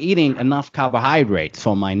 because I'm eating enough carbohydrates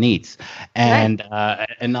for my needs and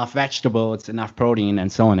enough vegetables, enough protein,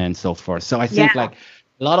 and so on and so forth. So I think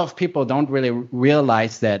a lot of people don't really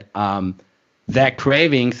realize that their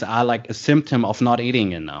cravings are like a symptom of not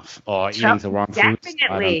eating enough or eating the wrong foods.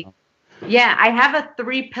 Definitely. Yeah, I have a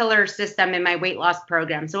 3-pillar system in my weight loss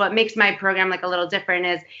program. So what makes my program like a little different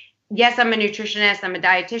is, yes, I'm a nutritionist, I'm a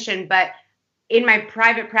dietitian, but in my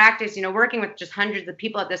private practice, working with just hundreds of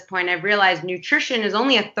people at this point, I've realized nutrition is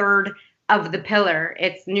only a third of the pillar.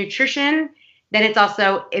 It's nutrition, then it's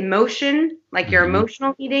also emotion, like your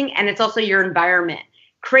emotional eating, and it's also your environment.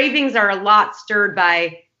 Cravings are a lot stirred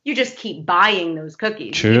by you just keep buying those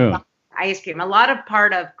cookies. True. Ice cream. A lot of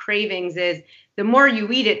part of cravings is the more you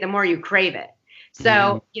eat it, the more you crave it.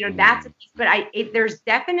 So, that's a piece, but there's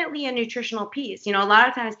definitely a nutritional piece. A lot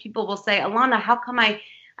of times people will say, Ilana, how come I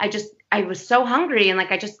was so hungry and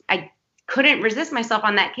I couldn't resist myself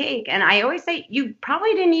on that cake. And I always say, you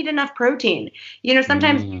probably didn't eat enough protein.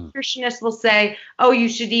 Sometimes nutritionists will say, oh, you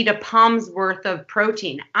should eat a palm's worth of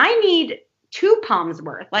protein. I need 2 palms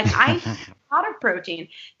worth. Like I need a lot of protein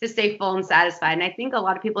to stay full and satisfied. And I think a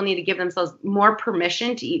lot of people need to give themselves more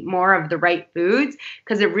permission to eat more of the right foods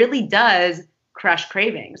because it really does crush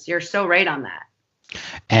cravings. You're so right on that.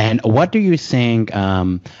 And what do you think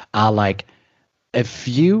are like a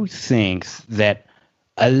few things that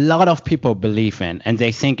a lot of people believe in and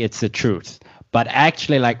they think it's the truth, but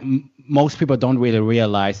actually like most people don't really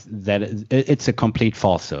realize that it's a complete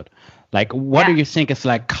falsehood? Like, what do you think is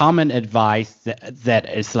like common advice that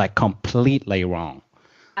is like completely wrong?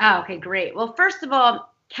 Oh, okay, great. Well, first of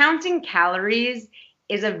all, counting calories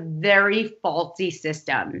is a very faulty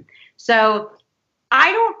system. So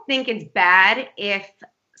I don't think it's bad if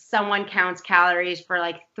someone counts calories for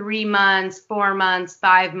like 3 months, 4 months,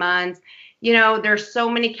 5 months. There's so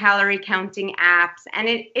many calorie counting apps, and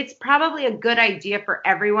it's probably a good idea for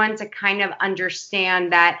everyone to kind of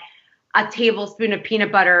understand that a tablespoon of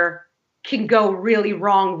peanut butter can go really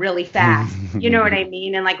wrong really fast. You know what I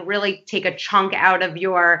mean? And like really take a chunk out of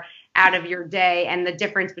your day. And the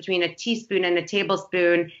difference between a teaspoon and a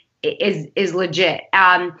tablespoon is legit.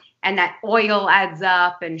 And that oil adds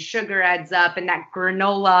up and sugar adds up, and that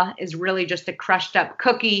granola is really just a crushed up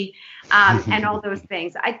cookie, and all those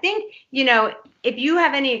things. I think, if you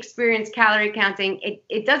have any experience calorie counting,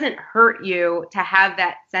 it doesn't hurt you to have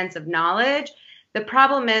that sense of knowledge. The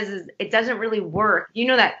problem is it doesn't really work.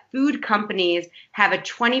 That food companies have a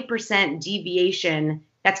 20% deviation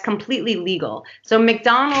that's completely legal. So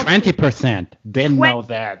McDonald's 20%. Didn't know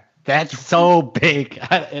that. That's so big.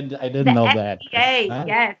 I didn't know that.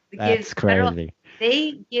 Yes, that's crazy.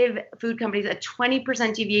 They give food companies a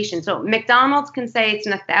 20% deviation. So McDonald's can say it's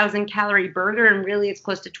an 1,000-calorie burger, and really it's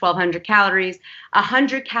close to 1,200 calories.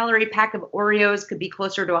 100-calorie pack of Oreos could be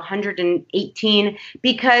closer to 118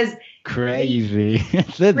 because crazy.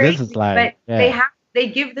 This is like, but they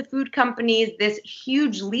give the food companies this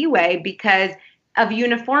huge leeway because of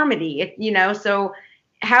uniformity. So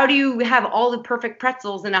how do you have all the perfect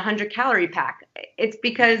pretzels in a 100-calorie pack? It's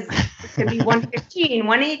because it could be 115,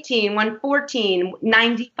 118, 114,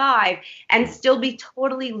 95, and still be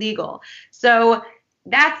totally legal. So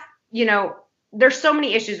that's, there's so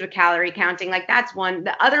many issues with calorie counting. Like that's one.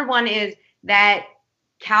 The other one is that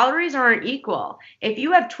calories aren't equal. If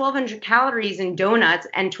you have 1,200 calories in donuts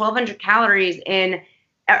and 1,200 calories in,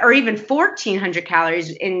 or even 1,400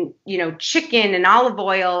 calories in, chicken and olive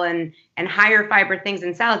oil and higher fiber things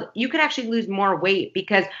in salads, you could actually lose more weight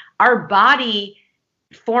because our body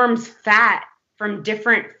forms fat from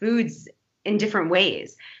different foods in different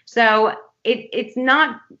ways. So it's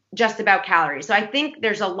not just about calories. So I think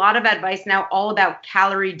there's a lot of advice now all about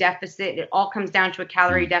calorie deficit. It all comes down to a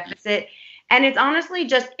calorie deficit. And it's honestly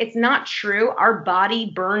it's not true. Our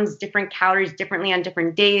body burns different calories differently on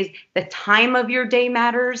different days. The time of your day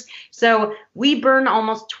matters. So we burn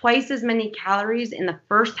almost twice as many calories in the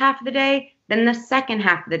first half of the day than the second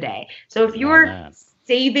half of the day. So if you're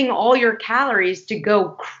saving all your calories to go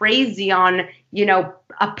crazy on,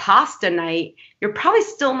 a pasta night, you're probably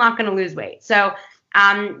still not going to lose weight. So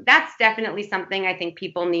that's definitely something I think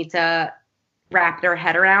people need to wrap their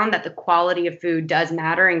head around, that the quality of food does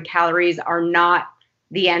matter and calories are not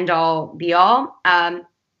the end all be all. The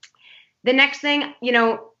next thing,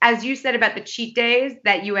 as you said about the cheat days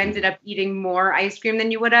that you ended up eating more ice cream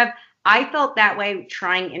than you would have, I felt that way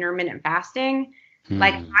trying intermittent fasting.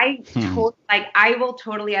 I will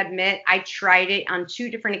totally admit I tried it on 2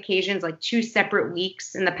 different occasions, like 2 separate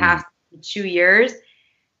weeks in the past 2 years.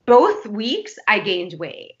 Both weeks I gained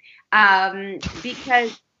weight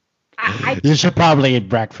because you should probably eat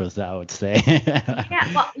breakfast, I would say.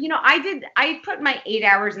 Yeah, well, I put my 8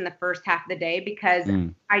 hours in the first half of the day because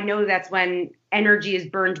I know that's when energy is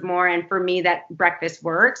burned more. And for me, that breakfast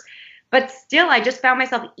works. But still, I just found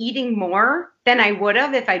myself eating more than I would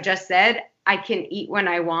have if I just said, I can eat when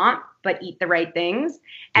I want, but eat the right things.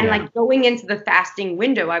 And Yeah. like going into the fasting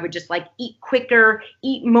window, I would just like eat quicker,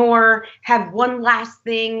 eat more, have one last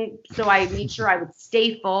thing. So I made sure I would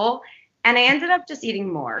stay full. And I ended up just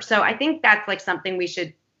eating more. So I think that's like something we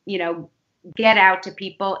should, get out to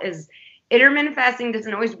people is intermittent fasting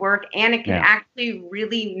doesn't always work, and it can Yeah. actually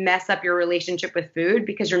really mess up your relationship with food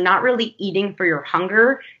because you're not really eating for your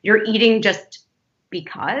hunger. You're eating just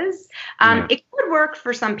because. Yeah. It could work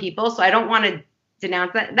for some people, so I don't want to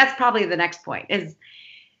denounce that. That's probably the next point is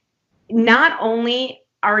not only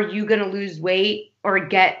are you going to lose weight or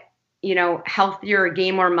get, healthier or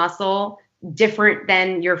gain more muscle different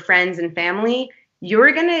than your friends and family,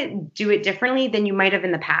 you're going to do it differently than you might have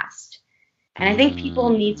in the past. And I think people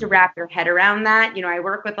need to Mm. wrap their head around that. I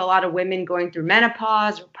work with a lot of women going through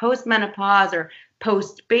menopause or post-menopause or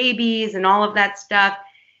post-babies and all of that stuff.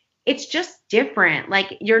 It's just different.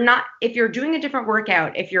 Like if you're doing a different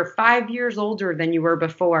workout, if you're 5 years older than you were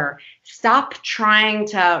before, stop trying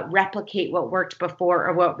to replicate what worked before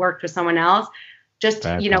or what worked with someone else. Just,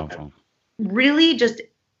 Very powerful. really just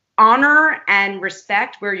honor and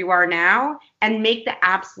respect where you are now and make the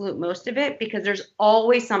absolute most of it because there's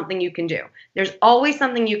always something you can do. There's always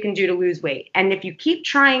something you can do to lose weight. And if you keep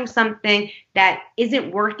trying something that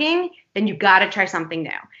isn't working, then you got to try something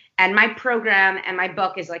new. And my program and my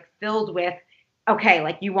book is like filled with, okay,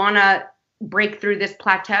 like you want to break through this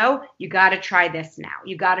plateau, you got to try this now.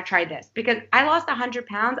 You got to try this because I lost 100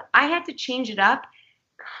 pounds. I had to change it up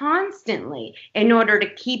constantly in order to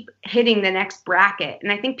keep hitting the next bracket.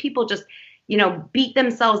 And I think people just, beat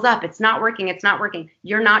themselves up. It's not working. It's not working.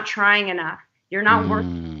 You're not trying enough. You're not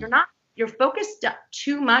working. You're focused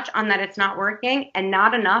too much on that it's not working and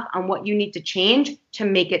not enough on what you need to change to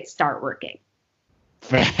make it start working.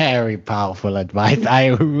 Very powerful advice. I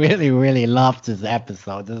really, really loved this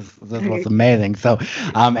episode. This was amazing. So,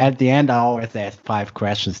 at the end, I always ask 5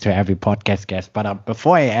 questions to every podcast guest. But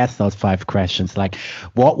before I ask those 5 questions, like,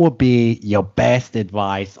 what would be your best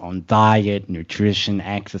advice on diet, nutrition,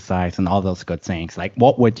 exercise, and all those good things? Like,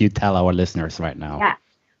 what would you tell our listeners right now? Yeah.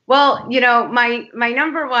 Well, my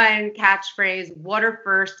number one catchphrase, water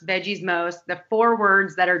first, veggies most, the 4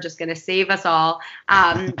 words that are just going to save us all.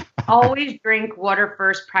 Always drink water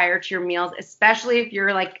first prior to your meals, especially if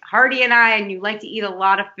you're like Hardy and I and you like to eat a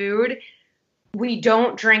lot of food. We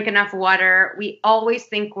don't drink enough water. We always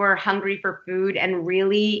think we're hungry for food. And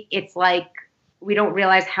really, it's like we don't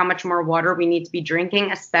realize how much more water we need to be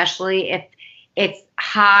drinking, especially if it's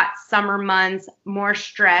hot summer months, more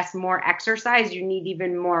stress, more exercise, you need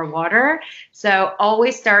even more water. So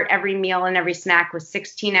always start every meal and every snack with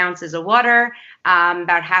 16 ounces of water,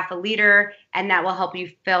 about half a liter, and that will help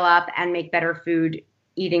you fill up and make better food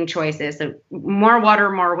eating choices. So more water,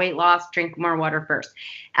 more weight loss, drink more water first.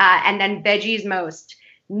 And then veggies most.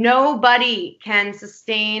 Nobody can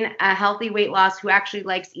sustain a healthy weight loss who actually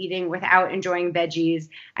likes eating without enjoying veggies.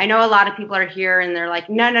 I know a lot of people are here and they're like,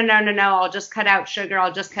 no, I'll just cut out sugar.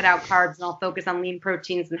 I'll just cut out carbs and I'll focus on lean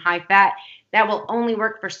proteins and high fat. That will only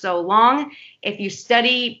work for so long. If you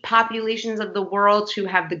study populations of the world who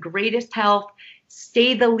have the greatest health,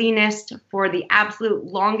 stay the leanest for the absolute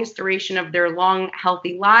longest duration of their long,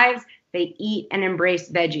 healthy lives, they eat and embrace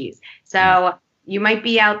veggies. So you might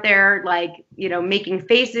be out there like, making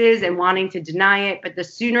faces and wanting to deny it, but the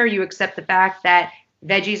sooner you accept the fact that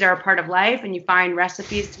veggies are a part of life and you find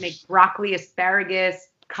recipes to make broccoli, asparagus,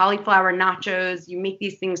 cauliflower nachos, you make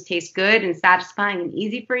these things taste good and satisfying and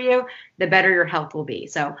easy for you, the better your health will be.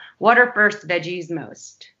 So water first, veggies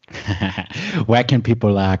most. Where can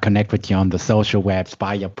people connect with you on the social webs,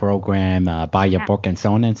 buy your program, buy your book, and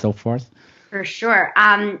so on and so forth? For sure.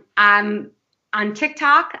 I'm on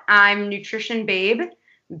TikTok, I'm Nutrition Babe,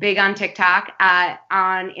 big on TikTok.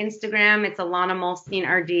 On Instagram, it's Ilana Muhlstein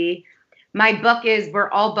RD. My book is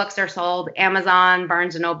where all books are sold, Amazon,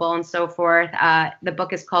 Barnes & Noble, and so forth. The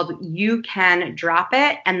book is called You Can Drop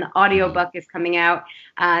It, and the audiobook is coming out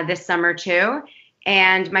this summer too.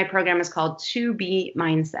 And my program is called To Be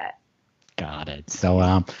Mindset. Got it.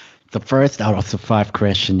 So the first out of the 5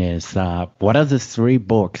 question is, what are the 3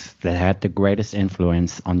 books that had the greatest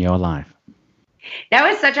influence on your life? That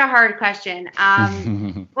was such a hard question.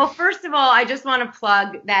 Well, first of all, I just want to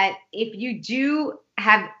plug that if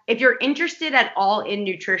you're interested at all in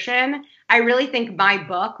nutrition, I really think my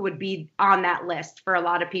book would be on that list for a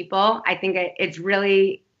lot of people. I think it's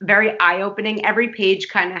really very eye-opening. Every page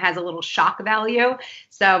kind of has a little shock value.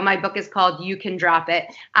 So my book is called You Can Drop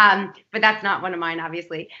It. But that's not one of mine,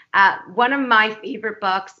 obviously. One of my favorite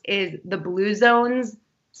books is The Blue Zones.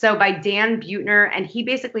 So by Dan Buettner, and he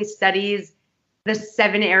basically studies the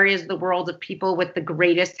 7 areas of the world of people with the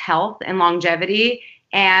greatest health and longevity.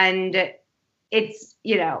 And it's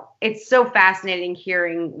so fascinating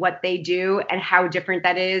hearing what they do and how different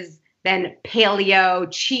that is than paleo,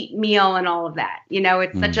 cheat meal, and all of that.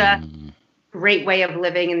 It's such a great way of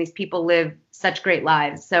living, and these people live such great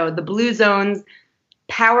lives. So the Blue Zones,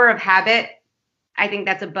 Power of Habit, I think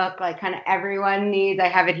that's a book like kind of everyone needs. I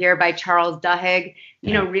have it here by Charles Duhigg,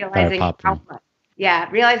 realizing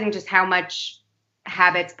just how much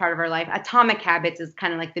habits part of our life. Atomic Habits is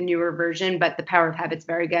kind of like the newer version, but The Power of Habit's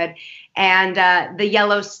very good. And The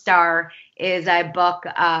Yellow Star is a book.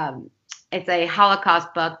 It's a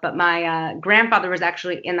Holocaust book, but my grandfather was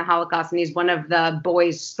actually in the Holocaust, and he's one of the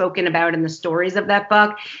boys spoken about in the stories of that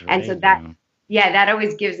book. And so that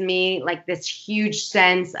always gives me like this huge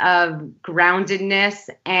sense of groundedness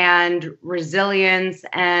and resilience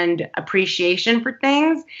and appreciation for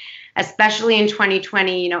things, especially in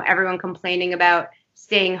 2020, everyone complaining about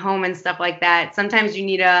staying home and stuff like that. Sometimes you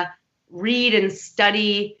need to read and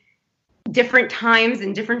study different times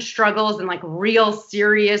and different struggles and like real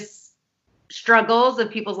serious struggles of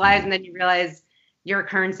people's lives. And then you realize your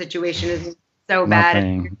current situation is so bad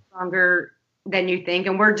and you're stronger than you think.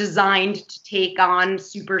 And we're designed to take on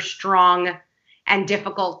super strong and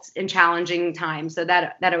difficult and challenging times. So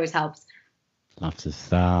that always helps. Love this.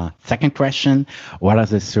 Second question, what are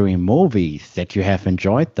the 3 movies that you have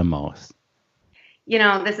enjoyed the most?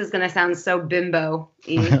 This is going to sound so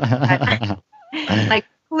bimbo-y. Like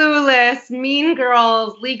Clueless, Mean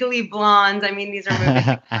Girls, Legally Blonde. I mean, these are movies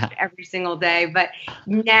I watch every single day. But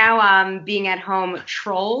now being at home,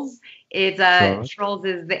 Trolls. Trolls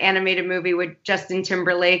is the animated movie with Justin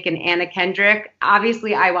Timberlake and Anna Kendrick.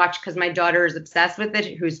 Obviously, I watch because my daughter is obsessed with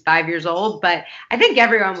it, who's 5 years old. But I think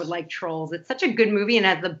everyone would like Trolls. It's such a good movie and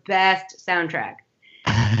has the best soundtrack.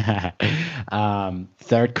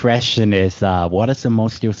 Third question is, what is the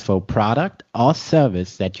most useful product or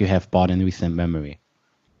service that you have bought in recent memory?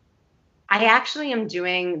 I actually am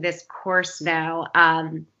doing this course now.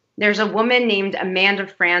 There's a woman named Amanda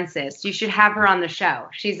Francis. You should have her on the show.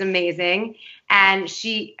 She's amazing. And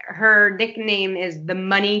her nickname is the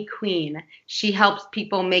Money Queen. She helps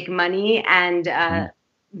people make money and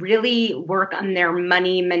really work on their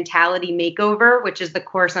money mentality makeover, which is the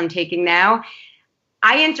course I'm taking now.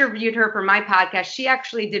 I interviewed her for my podcast. She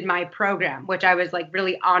actually did my program, which I was like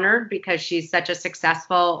really honored because she's such a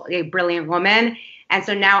successful, brilliant woman. And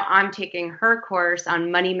so now I'm taking her course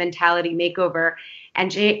on money mentality makeover.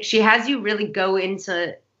 And she has you really go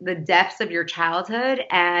into the depths of your childhood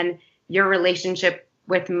and your relationship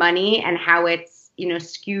with money and how it's,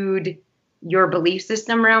 skewed your belief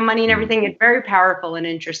system around money and everything. It's very powerful and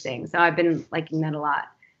interesting. So I've been liking that a lot.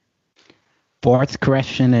 Fourth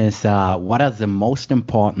question is, what are the most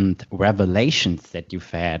important revelations that you've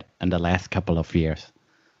had in the last couple of years?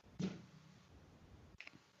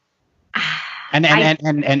 And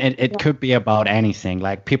it could be about anything.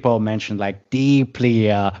 Like people mention like deeply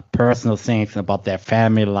personal things about their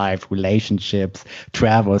family life, relationships,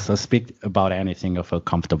 travel. So speak about anything you feel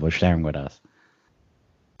comfortable sharing with us.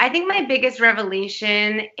 I think my biggest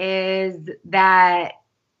revelation is that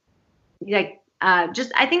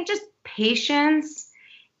just patience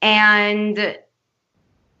and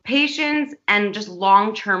just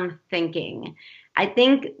long-term thinking. I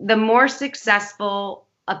think the more successful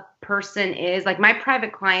a person is, like my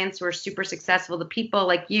private clients who are super successful, the people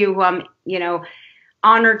like you who I'm,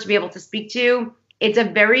 honored to be able to speak to, it's a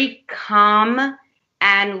very calm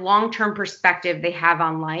and long-term perspective they have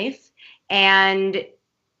on life. And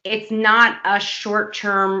it's not a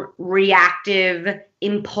short-term reactive,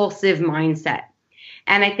 impulsive mindset.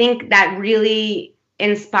 And I think that really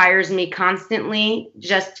inspires me constantly.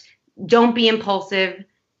 Just don't be impulsive.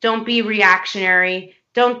 Don't be reactionary.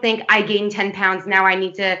 Don't think I gained 10 pounds. Now I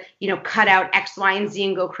need to, cut out X, Y, and Z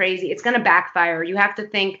and go crazy. It's going to backfire. You have to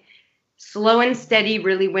think slow and steady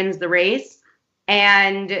really wins the race.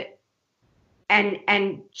 And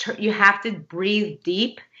you have to breathe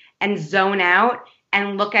deep and zone out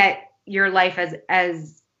and look at your life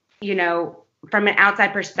as from an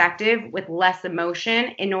outside perspective with less emotion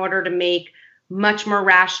in order to make much more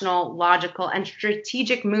rational, logical, and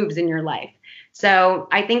strategic moves in your life. So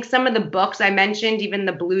I think some of the books I mentioned, even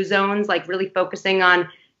the Blue Zones, like really focusing on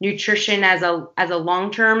nutrition as a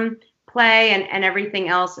long-term play and everything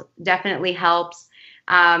else definitely helps.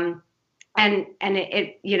 And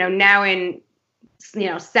it now in,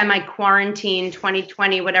 semi-quarantine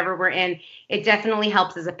 2020, whatever we're in, it definitely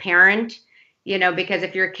helps as a parent, because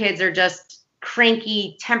if your kids are just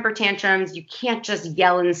cranky temper tantrums, you can't just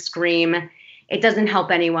yell and scream. It doesn't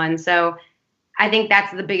help anyone. So I think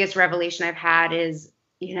that's the biggest revelation I've had is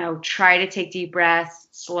try to take deep breaths.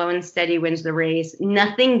 Slow and steady wins the race.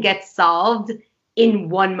 Nothing gets solved in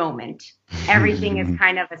one moment. Everything is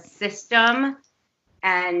kind of a system,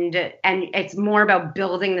 and it's more about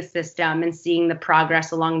building the system and seeing the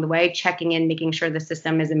progress along the way, checking in, making sure the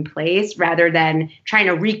system is in place, rather than trying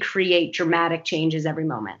to recreate dramatic changes every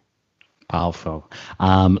moment. Powerful.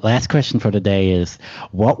 Last question for the day is: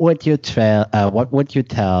 what would you tell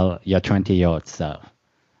your 20-year-old self?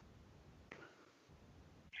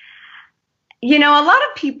 A lot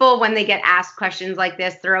of people, when they get asked questions like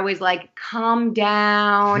this, they're always like, calm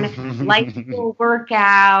down, life will work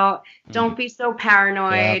out, don't be so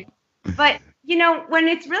paranoid. Yeah. But, when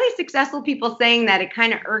it's really successful people saying that, it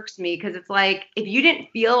kind of irks me, because it's like, if you didn't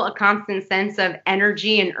feel a constant sense of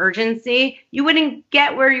energy and urgency, you wouldn't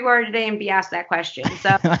get where you are today and be asked that question.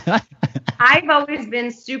 So I've always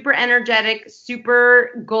been super energetic,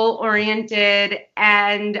 super goal-oriented,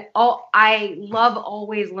 and I love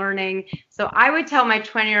always learning. So I would tell my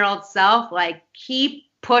 20-year-old self, like, keep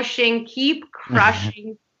pushing, keep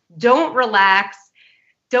crushing, don't relax,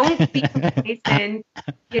 don't be complacent,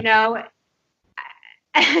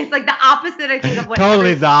 It's like the opposite, I think, of what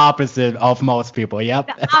totally the opposite of most people. Yep.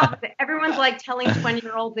 The opposite. Everyone's like telling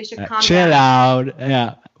 20-year-olds they should calm chill down. out.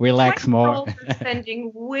 Yeah. Relax more. Are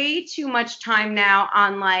spending way too much time now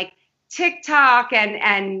on like TikTok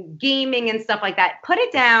and gaming and stuff like that. Put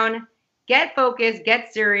it down, get focused,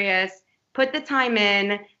 get serious, put the time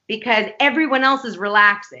in, because everyone else is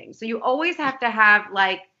relaxing. So you always have to have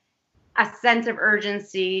like a sense of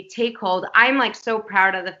urgency, take hold. I'm like so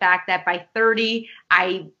proud of the fact that by 30,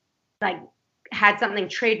 I like had something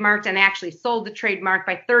trademarked and I actually sold the trademark.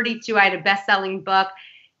 By 32, I had a best-selling book.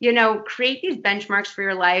 Create these benchmarks for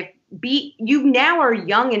your life. You now are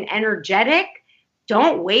young and energetic.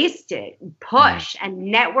 Don't waste it. Push and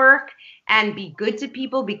network and be good to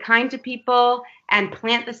people, be kind to people, and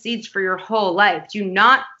plant the seeds for your whole life. Do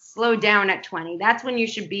not slow down at 20. That's when you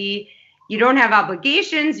should be. You don't have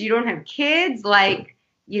obligations. You don't have kids. Like,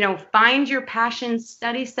 find your passion,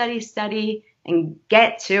 study, and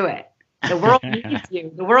get to it. The world needs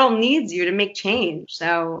you. The world needs you to make change.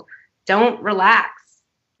 So don't relax.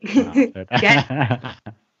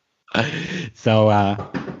 So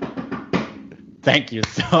thank you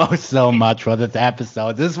so much for this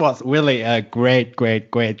episode. This was really a great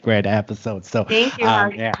episode. So thank you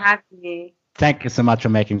for having me. Thank you so much for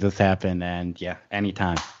making this happen. And yeah,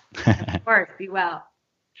 anytime. Of course. Be well.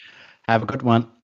 Have a good one.